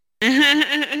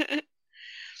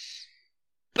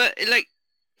 But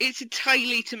it's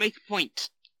entirely to make a point,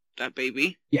 that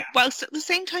baby. Yeah. Whilst at the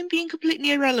same time being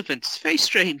completely irrelevant. It's very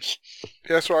strange.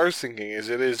 Yeah, that's what I was thinking.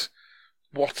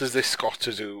 What has this got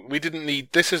to do?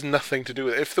 This has nothing to do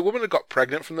with it. If the woman had got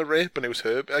pregnant from the rape and it was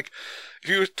her, if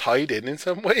he was tied in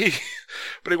some way,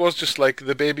 but it was just like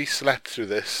the baby slept through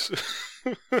this,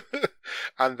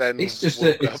 and then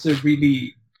it's a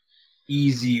really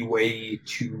easy way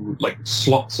to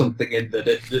slot something in that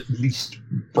at least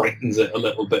brightens it a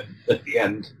little bit at the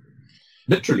end.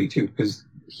 Literally too, because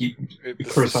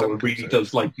Kurosawa really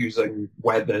does like using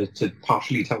weather to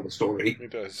partially tell the story. He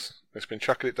does. It's been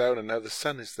chucking it down, and now the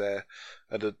sun is there,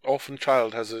 and an orphan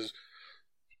child has a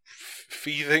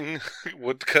thieving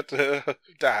woodcutter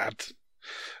dad,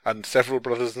 and several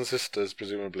brothers and sisters,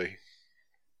 presumably.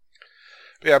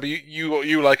 But yeah, but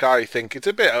you like I think it's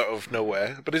a bit out of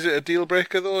nowhere. But is it a deal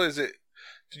breaker though? Did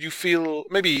you feel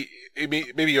maybe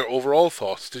your overall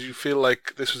thoughts? Did you feel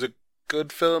like this was a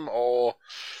good film, or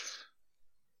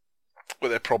were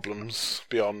there problems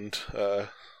beyond?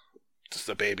 Just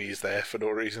the baby's there for no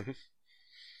reason.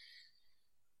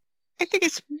 I think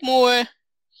it's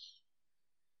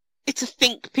a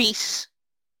think piece,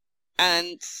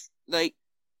 and the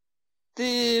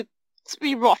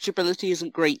rewatchability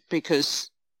isn't great because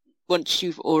once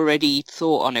you've already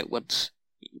thought on it once,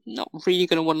 you're not really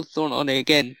going to want to thought on it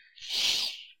again.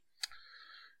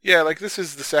 Yeah, this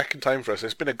is the second time for us.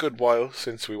 It's been a good while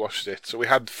since we watched it, so we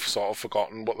had sort of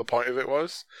forgotten what the point of it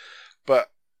was,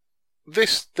 but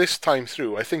this time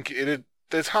through, I think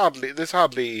there's hardly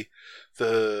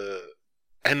the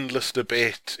endless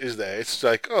debate, is there? It's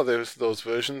like, oh, there's those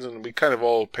versions, and we kind of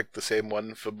all picked the same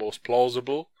one for most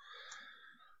plausible.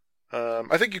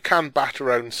 I think you can bat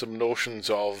around some notions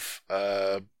of,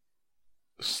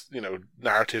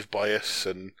 narrative bias,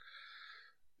 and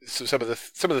some of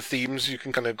the themes you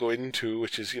can kind of go into,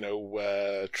 which is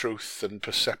truth and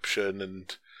perception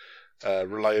and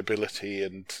reliability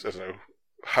and, I don't know,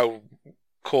 how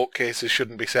court cases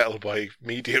shouldn't be settled by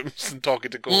mediums and talking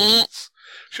to ghosts.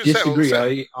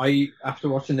 Disagree. I after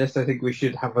watching this, I think we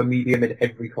should have a medium in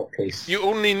every court case. You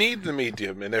only need the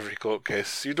medium in every court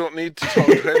case. You don't need to talk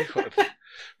to anyone.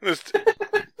 Just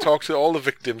talk to all the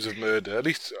victims of murder, at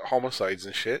least homicides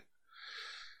and shit.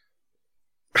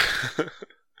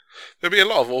 There'll be a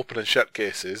lot of open and shut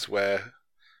cases where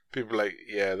people are like,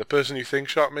 yeah, the person you think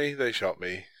shot me, they shot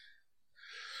me.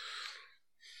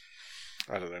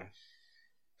 I don't know.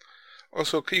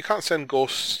 Also, you can't send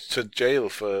ghosts to jail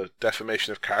for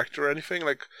defamation of character or anything.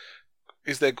 Like,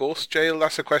 is there ghost jail?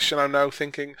 That's a question I'm now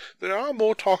thinking. There are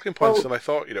more talking points than I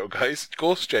thought, guys.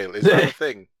 Ghost jail, is that a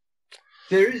thing?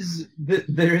 There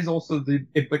is also the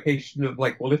implication of,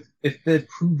 like, well, if they're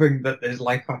proving that there's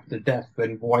life after death,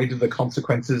 then why do the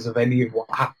consequences of any of what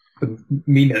happened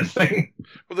mean anything?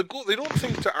 Well, they don't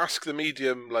think to ask the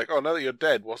medium, like, oh, now that you're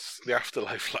dead, what's the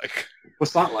afterlife like?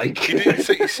 What's that like?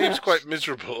 He seems quite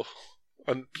miserable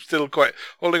and still quite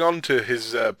holding on to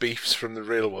his beefs from the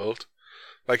real world.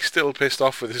 Like, still pissed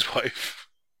off with his wife.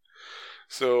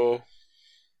 So,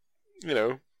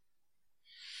 a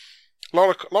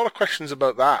lot of questions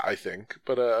about that, I think.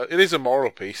 But it is a moral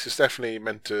piece. It's definitely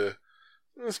meant to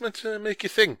make you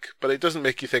think. But it doesn't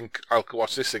make you think, I'll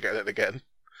watch this again and again.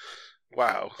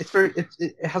 Wow.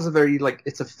 It has a very, like,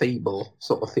 it's a fable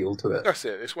sort of feel to it. That's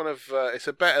it. It's it's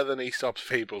a better than Aesop's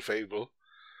fable.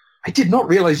 I did not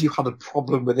realise you had a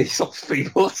problem with Aesop's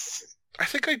fables. I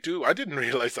think I do. I didn't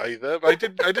realise either. I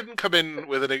didn't come in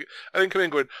with I didn't come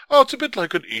in going, oh, it's a bit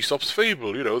like an Aesop's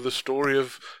fable, the story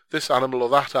of this animal or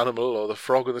that animal or the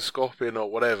frog and the scorpion or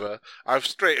whatever. I've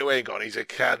straight away gone, he's a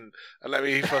cunt, and let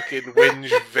me fucking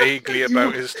whinge vaguely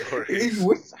about his stories.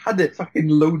 He had it fucking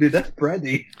loaded up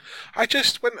ready. I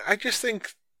just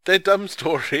think they're dumb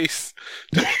stories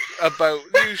about,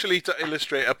 usually to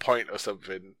illustrate a point or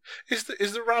something. Is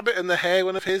the rabbit and the hare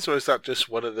one of his, or is that just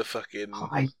one of the fucking...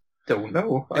 I don't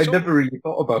know. I never really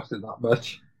thought about it that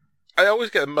much. I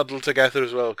always get them muddled together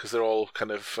as well, because they're all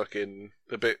kind of fucking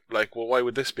a bit like, well, why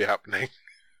would this be happening?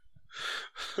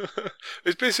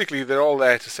 It's basically, they're all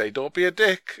there to say, don't be a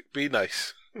dick, be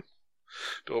nice.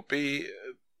 Don't be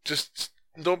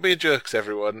jerks,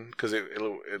 everyone, because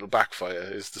it'll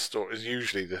backfire. Is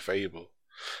usually the fable.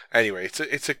 Anyway,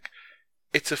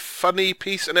 it's a funny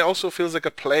piece, and it also feels like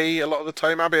a play a lot of the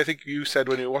time. Abby, I think you said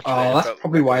when you were watching it. Oh, that's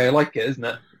probably why I like it, isn't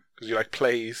it? Because you like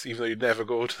plays, even though you'd never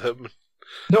go to them.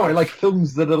 No, I like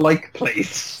films that are like plays.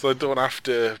 So I don't have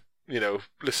to,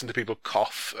 listen to people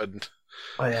cough and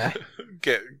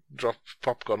drop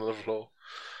popcorn on the floor.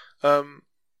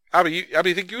 Abby, I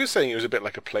think you were saying it was a bit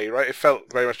like a play, right? It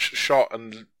felt very much shot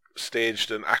and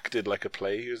staged and acted like a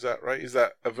play. Is that right? Is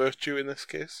that a virtue in this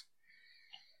case?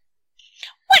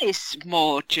 Well, it's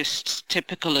more just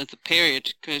typical of the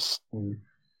period, because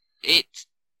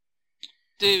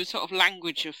the sort of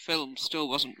language of film still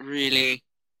wasn't really...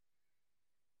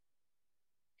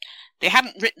 They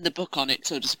hadn't written the book on it,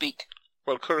 so to speak.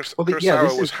 Well,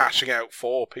 Kurosawa was hashing out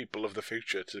for people of the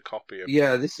future to copy him.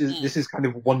 Yeah, this is kind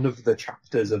of one of the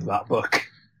chapters of that book.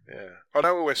 Yeah. Oh,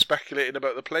 now we're speculating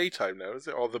about the playtime now, is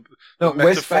it? Or the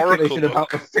we're speculating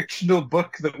about a fictional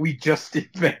book that we just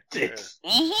invented.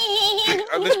 Yeah.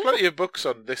 And there's plenty of books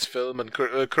on this film and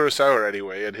Kurosawa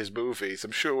anyway, and his movies.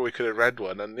 I'm sure we could have read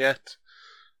one, and yet,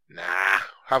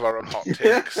 have our own hot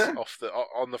takes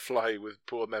on the fly with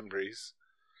poor memories.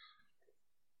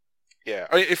 Yeah,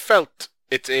 I mean, it felt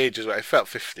its age as well. It felt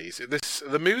 50s.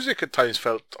 The music at times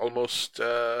felt almost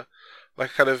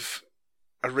like kind of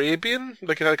Arabian,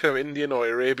 like it had a kind of Indian or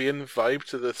Arabian vibe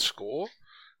to the score,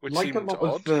 which seemed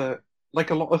odd. Like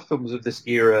a lot of films of this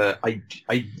era,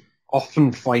 I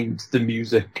often find the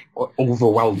music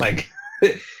overwhelming.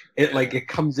 It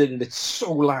comes in and it's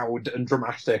so loud and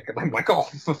dramatic, and I'm like, oh,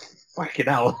 for fucking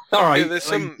hell! All right. Yeah,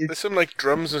 there's some like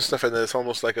drums and stuff in there. It's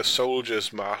almost like a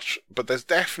soldier's march, but there's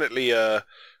definitely a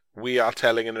 "We are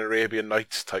telling an Arabian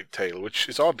Nights" type tale, which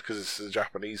is odd because it's a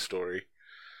Japanese story.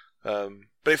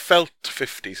 But it felt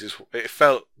 50s. It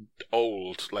felt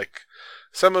old. Like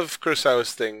some of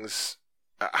Kurosawa's things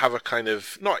have a kind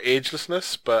of not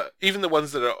agelessness, but even the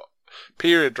ones that are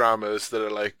period dramas that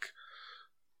are like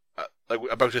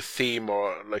about a theme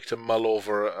or like to mull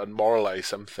over and moralize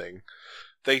something,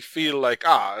 they feel like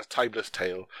a timeless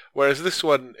tale. Whereas this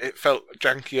one, it felt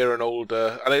jankier and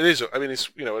older, and it is. I mean, it's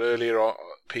an earlier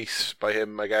piece by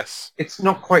him, I guess. It's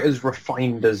not quite as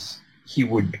refined as he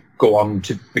would go on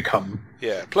to become.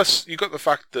 Yeah. Plus, you got the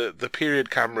fact that the period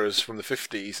cameras from the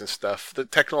 50s and stuff, the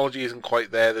technology isn't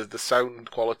quite there. The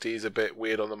sound quality is a bit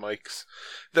weird on the mics.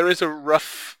 There is a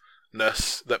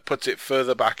roughness that puts it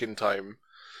further back in time.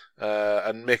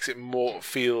 and makes it more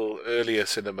feel earlier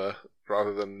cinema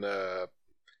rather than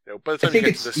by the time you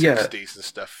get to the 60s and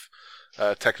stuff,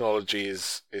 technology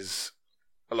is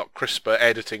a lot crisper.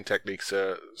 Editing techniques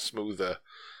are smoother.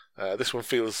 This one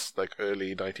feels like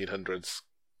early 1900s,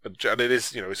 and it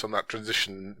is it's on that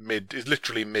transition it's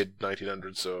literally mid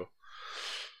 1900s, so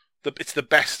it's the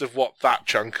best of what that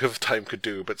chunk of time could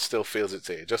do, but still feels its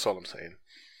age. That's all I'm saying.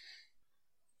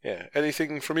 Yeah.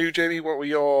 Anything from you, Jamie? What were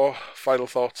your final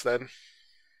thoughts then?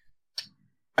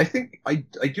 I think I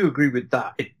do agree with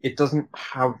that. It doesn't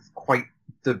have quite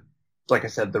like I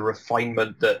said, the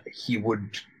refinement that he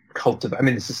would cultivate. I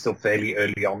mean, this is still fairly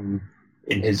early on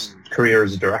in his career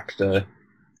as a director.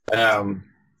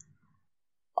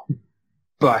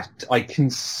 But I can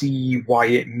see why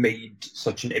it made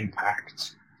such an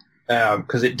impact,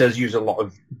 because it does use a lot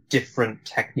of different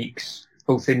techniques,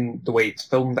 both in the way it's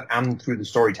filmed and through the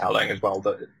storytelling as well,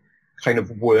 that kind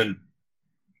of weren't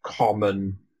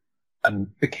common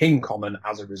and became common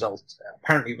as a result.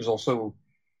 Apparently it was also,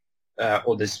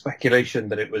 or there's speculation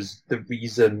that it was the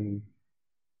reason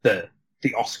that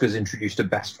the Oscars introduced a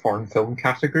Best Foreign Film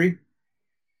category.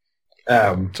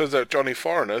 Turns out Johnny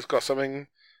Foreigner's got something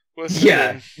worth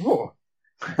doing. Well,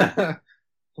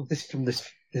 this from this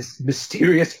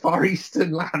mysterious Far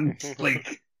Eastern land.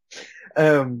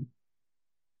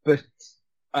 But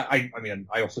I mean,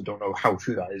 I also don't know how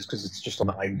true that is because it's just on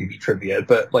the IMDb trivia.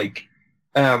 But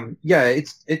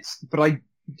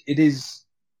it is.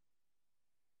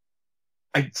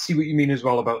 I see what you mean as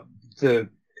well about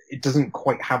it doesn't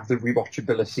quite have the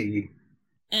rewatchability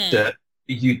that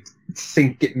you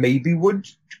think it maybe would,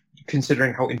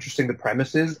 considering how interesting the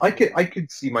premise is. I could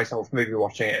see myself maybe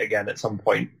watching it again at some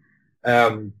point.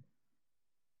 But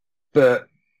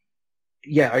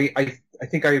yeah, I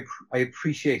think I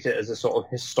appreciate it as a sort of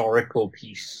historical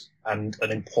piece and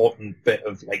an important bit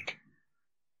of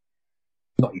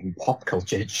not even pop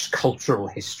culture, just cultural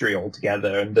history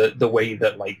altogether, and the way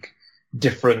that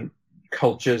different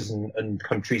cultures and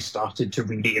countries started to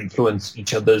really influence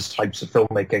each other's types of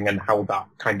filmmaking and how that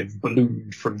kind of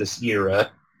ballooned from this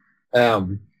era.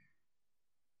 And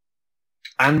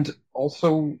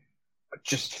also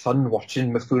just fun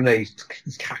watching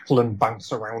Mifune cackle and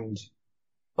bounce around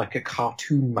like a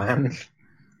cartoon man.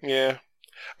 Yeah.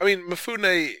 I mean,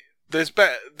 Mifune, there's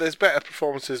better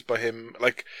performances by him.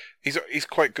 He's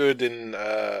quite good in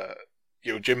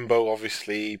Jimbo,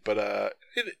 obviously, but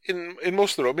in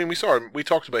most of the role, I mean, we saw him. We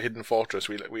talked about Hidden Fortress.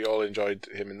 We all enjoyed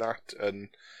him in that, and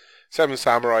Seven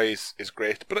Samurai is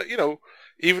great. But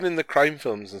even in the crime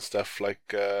films and stuff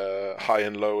like High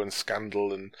and Low and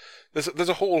Scandal, and there's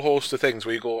a whole host of things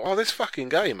where you go, oh, this fucking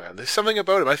guy, man. There's something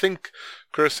about him. I think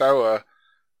Kurosawa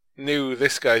knew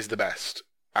this guy's the best,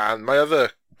 and my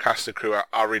other cast and crew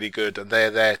are really good, and they're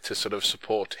there to sort of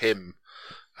support him.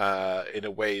 In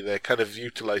a way, they're kind of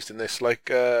utilised in this,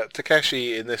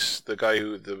 Takeshi in this, the guy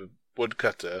the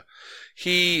woodcutter.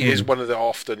 He is one of the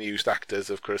often used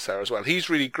actors of Kurosawa as well. He's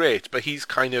really great, but he's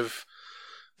kind of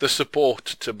the support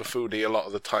to Mifune a lot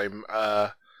of the time,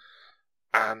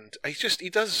 and he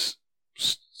does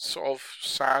sort of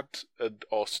sad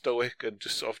or stoic and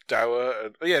just sort of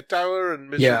dour and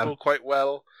miserable quite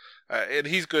well. And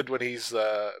he's good when he's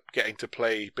getting to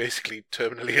play basically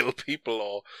terminally ill people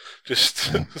or just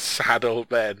sad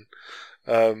old men.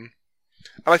 And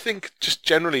I think just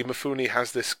generally Mifune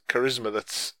has this charisma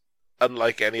that's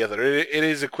unlike any other. It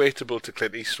is equatable to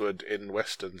Clint Eastwood in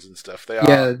westerns and stuff. They are.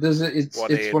 Yeah, it's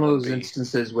one of those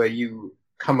instances where you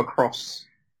come across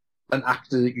an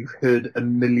actor that you've heard a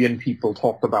million people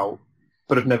talk about,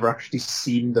 but have never actually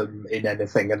seen them in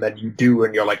anything, and then you do,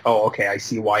 and you're like, oh, okay, I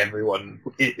see why everyone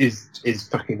is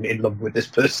fucking in love with this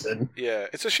person. Yeah,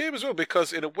 it's a shame as well,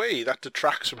 because in a way that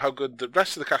detracts from how good the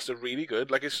rest of the cast are. Really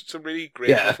good. It's some really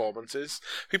great performances.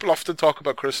 People often talk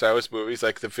about Kurosawa's movies,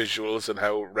 the visuals and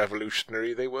how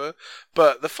revolutionary they were,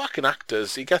 but the fucking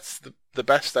actors, he gets the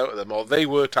best out of them, or they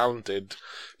were talented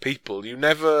people. You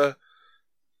never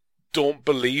don't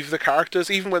believe the characters,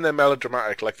 even when they're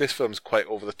melodramatic. This film's quite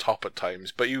over the top at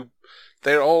times, but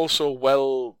they're all so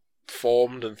well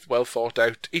formed and well thought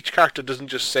out. Each character doesn't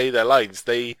just say their lines,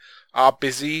 they are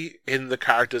busy in the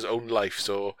character's own life,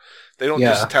 so they don't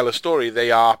just tell a story, they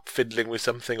are fiddling with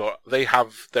something, or they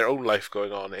have their own life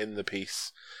going on in the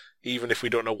piece, even if we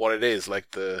don't know what it is.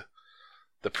 The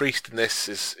priest in this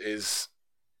is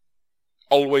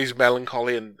always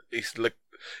melancholy, and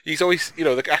he's always,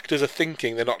 the actors are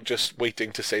thinking, they're not just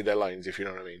waiting to say their lines, if you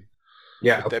know what I mean.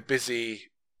 Yeah. But they're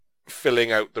busy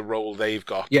filling out the role they've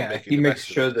got. Yeah, he makes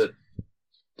sure that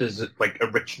there's a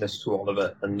richness to all of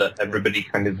it, and that everybody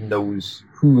kind of knows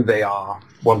who they are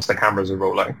once the cameras are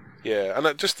rolling. Yeah, and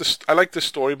I like the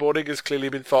storyboarding has clearly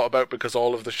been thought about because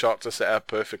all of the shots are set up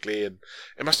perfectly, and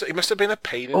it must have been a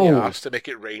pain in the ass to make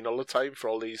it rain all the time for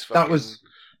all these fucking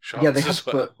shots. Yeah, they had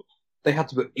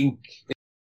to put ink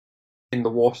in the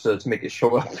water to make it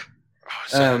show up.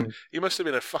 He must have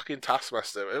been a fucking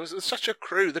taskmaster. It was such a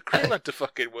crew. The crew had to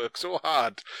fucking work so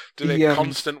hard to make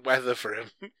constant weather for him.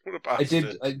 What a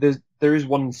bastard. There is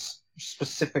one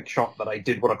specific shot that I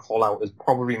did want to call out as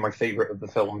probably my favourite of the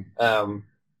film.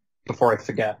 Before I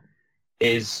forget,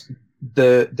 is in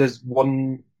the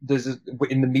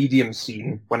medium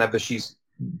scene whenever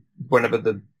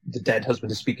the dead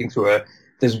husband is speaking to her.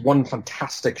 There's one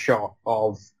fantastic shot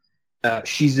of.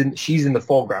 She's in the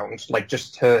foreground, like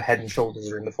just her head and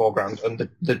shoulders are in the foreground, and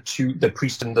the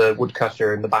priest and the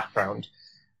woodcutter in the background,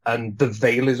 and the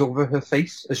veil is over her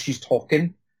face as she's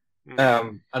talking,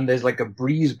 and there's like a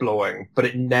breeze blowing, but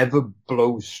it never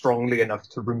blows strongly enough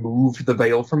to remove the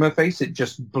veil from her face. It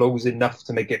just blows enough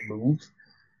to make it move,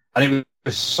 and it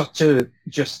was such a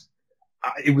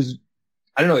I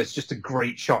don't know. It's just a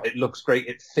great shot. It looks great.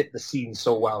 It fit the scene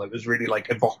so well. It was really like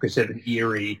evocative and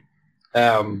eerie.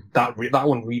 That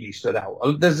one really stood out.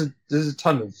 There's a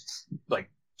ton of like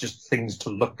just things to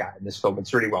look at in this film.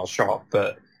 It's really well shot,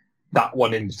 but that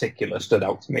one in particular stood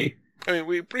out to me. I mean,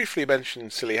 we briefly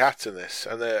mentioned silly hats in this,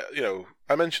 and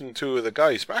I mentioned two of the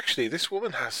guys, but actually, this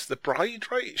woman has the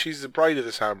bride, right? She's the bride of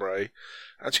the samurai,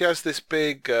 and she has this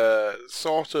big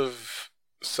sort of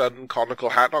sudden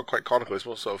conical hat. Not quite conical; it's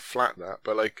more sort of flat than that,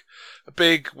 but like a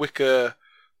big wicker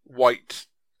white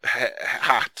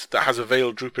hat that has a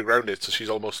veil drooping around it, so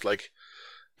she's almost like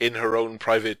in her own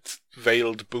private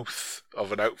veiled booth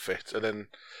of an outfit, and then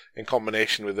in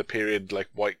combination with the period like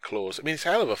white clothes. I mean, it's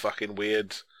a hell of a fucking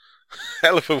weird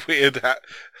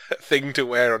thing to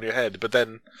wear on your head, but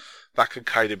then that could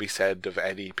kind of be said of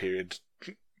any period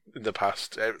in the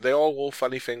past. They all wore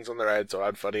funny things on their heads or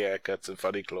had funny haircuts and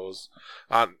funny clothes.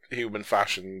 Aren't human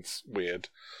fashions weird?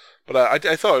 But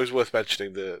I thought it was worth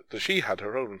mentioning that she had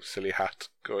her own silly hat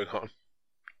going on.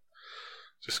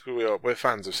 Just we're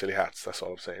fans of silly hats, that's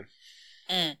all I'm saying.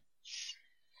 And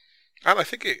I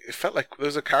think it felt like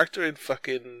there's a character in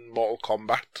fucking Mortal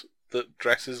Kombat that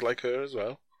dresses like her as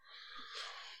well.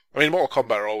 I mean, Mortal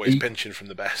Kombat are always pinching from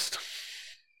the best.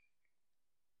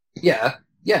 Yeah,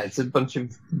 it's a bunch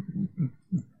of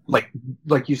like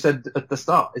you said at the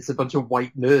start, it's a bunch of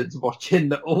white nerds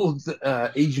watching old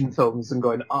Asian films and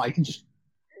going, I can just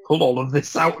pull all of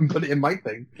this out and put it in my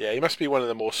thing. Yeah, he must be one of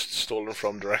the most stolen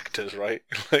from directors, right?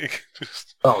 Like,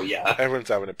 just oh yeah, everyone's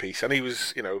having a piece, and he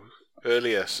was,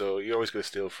 earlier, so you're always going to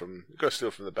steal from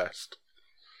the best.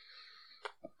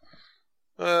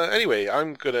 Anyway,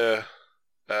 I'm gonna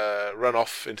run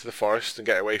off into the forest and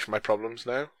get away from my problems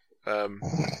now.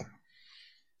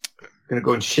 Gonna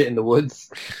go and shit in the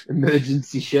woods.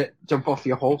 Emergency shit. Jump off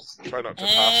your horse. Try not to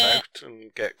pass out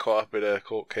and get caught up in a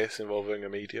court case involving a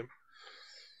medium.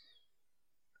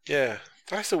 Yeah,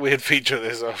 that's the weird feature of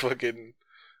this. I fucking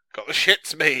got the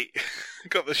shits, mate.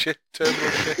 Got the terminal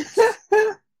shits.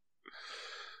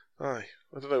 Aye.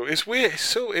 I don't know. It's weird.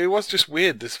 It was just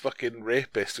weird. This fucking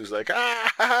rapist who's like,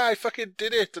 I fucking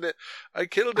did it, and I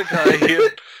killed a guy,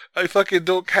 and I fucking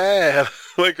don't care.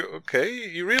 Like, okay,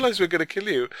 you realise we're gonna kill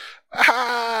you?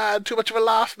 Too much of a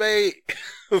laugh, mate.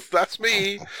 That's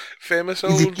me, famous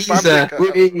old bandit.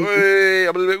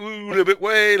 I'm a little bit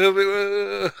way, a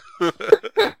little bit.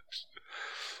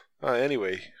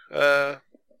 Anyway,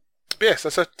 yes,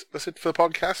 that's it. That's it for the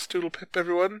podcast. Toodle pip,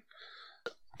 everyone.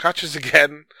 Catch us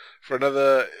again for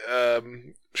another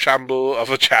shamble of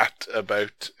a chat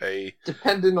about a...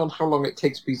 Depending on how long it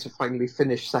takes me to finally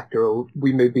finish Sekiro,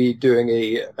 we may be doing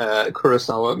a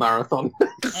Kurosawa marathon.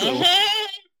 So...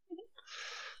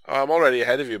 I'm already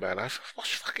ahead of you, man. I've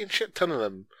watched a fucking shit ton of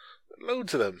them.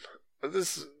 Loads of them.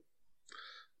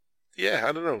 Yeah,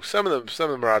 I don't know. Some of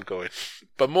them are outgoing.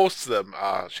 But most of them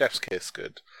are chef's kiss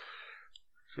good.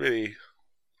 Really,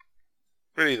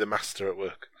 really the master at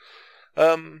work.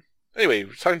 Anyway,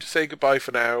 time to say goodbye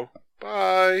for now.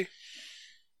 Bye.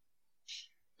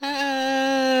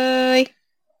 Bye.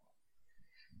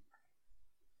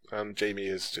 And Jamie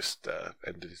has just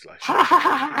ended his life.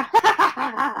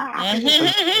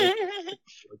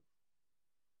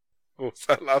 What's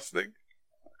that last thing?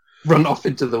 Run off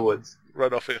into the woods.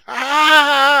 Run off it.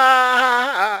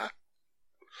 Yeah,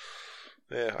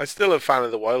 I'm still a fan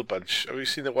of the Wild Bunch. Have you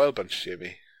seen the Wild Bunch,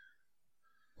 Jamie?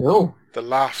 No. The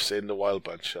laughs in the Wild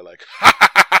Bunch are like,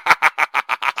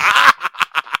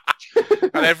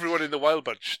 and everyone in the Wild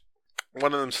Bunch,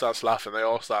 one of them starts laughing. They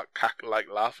all start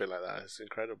laughing like that. It's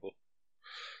incredible.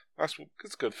 It's a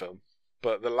good film,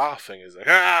 but the laughing is like,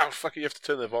 fuck it, you have to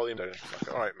turn the volume down.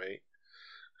 Fuck, all right, mate.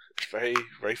 Very,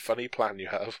 very funny plan you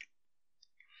have.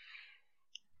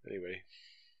 Anyway.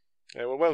 Yeah, well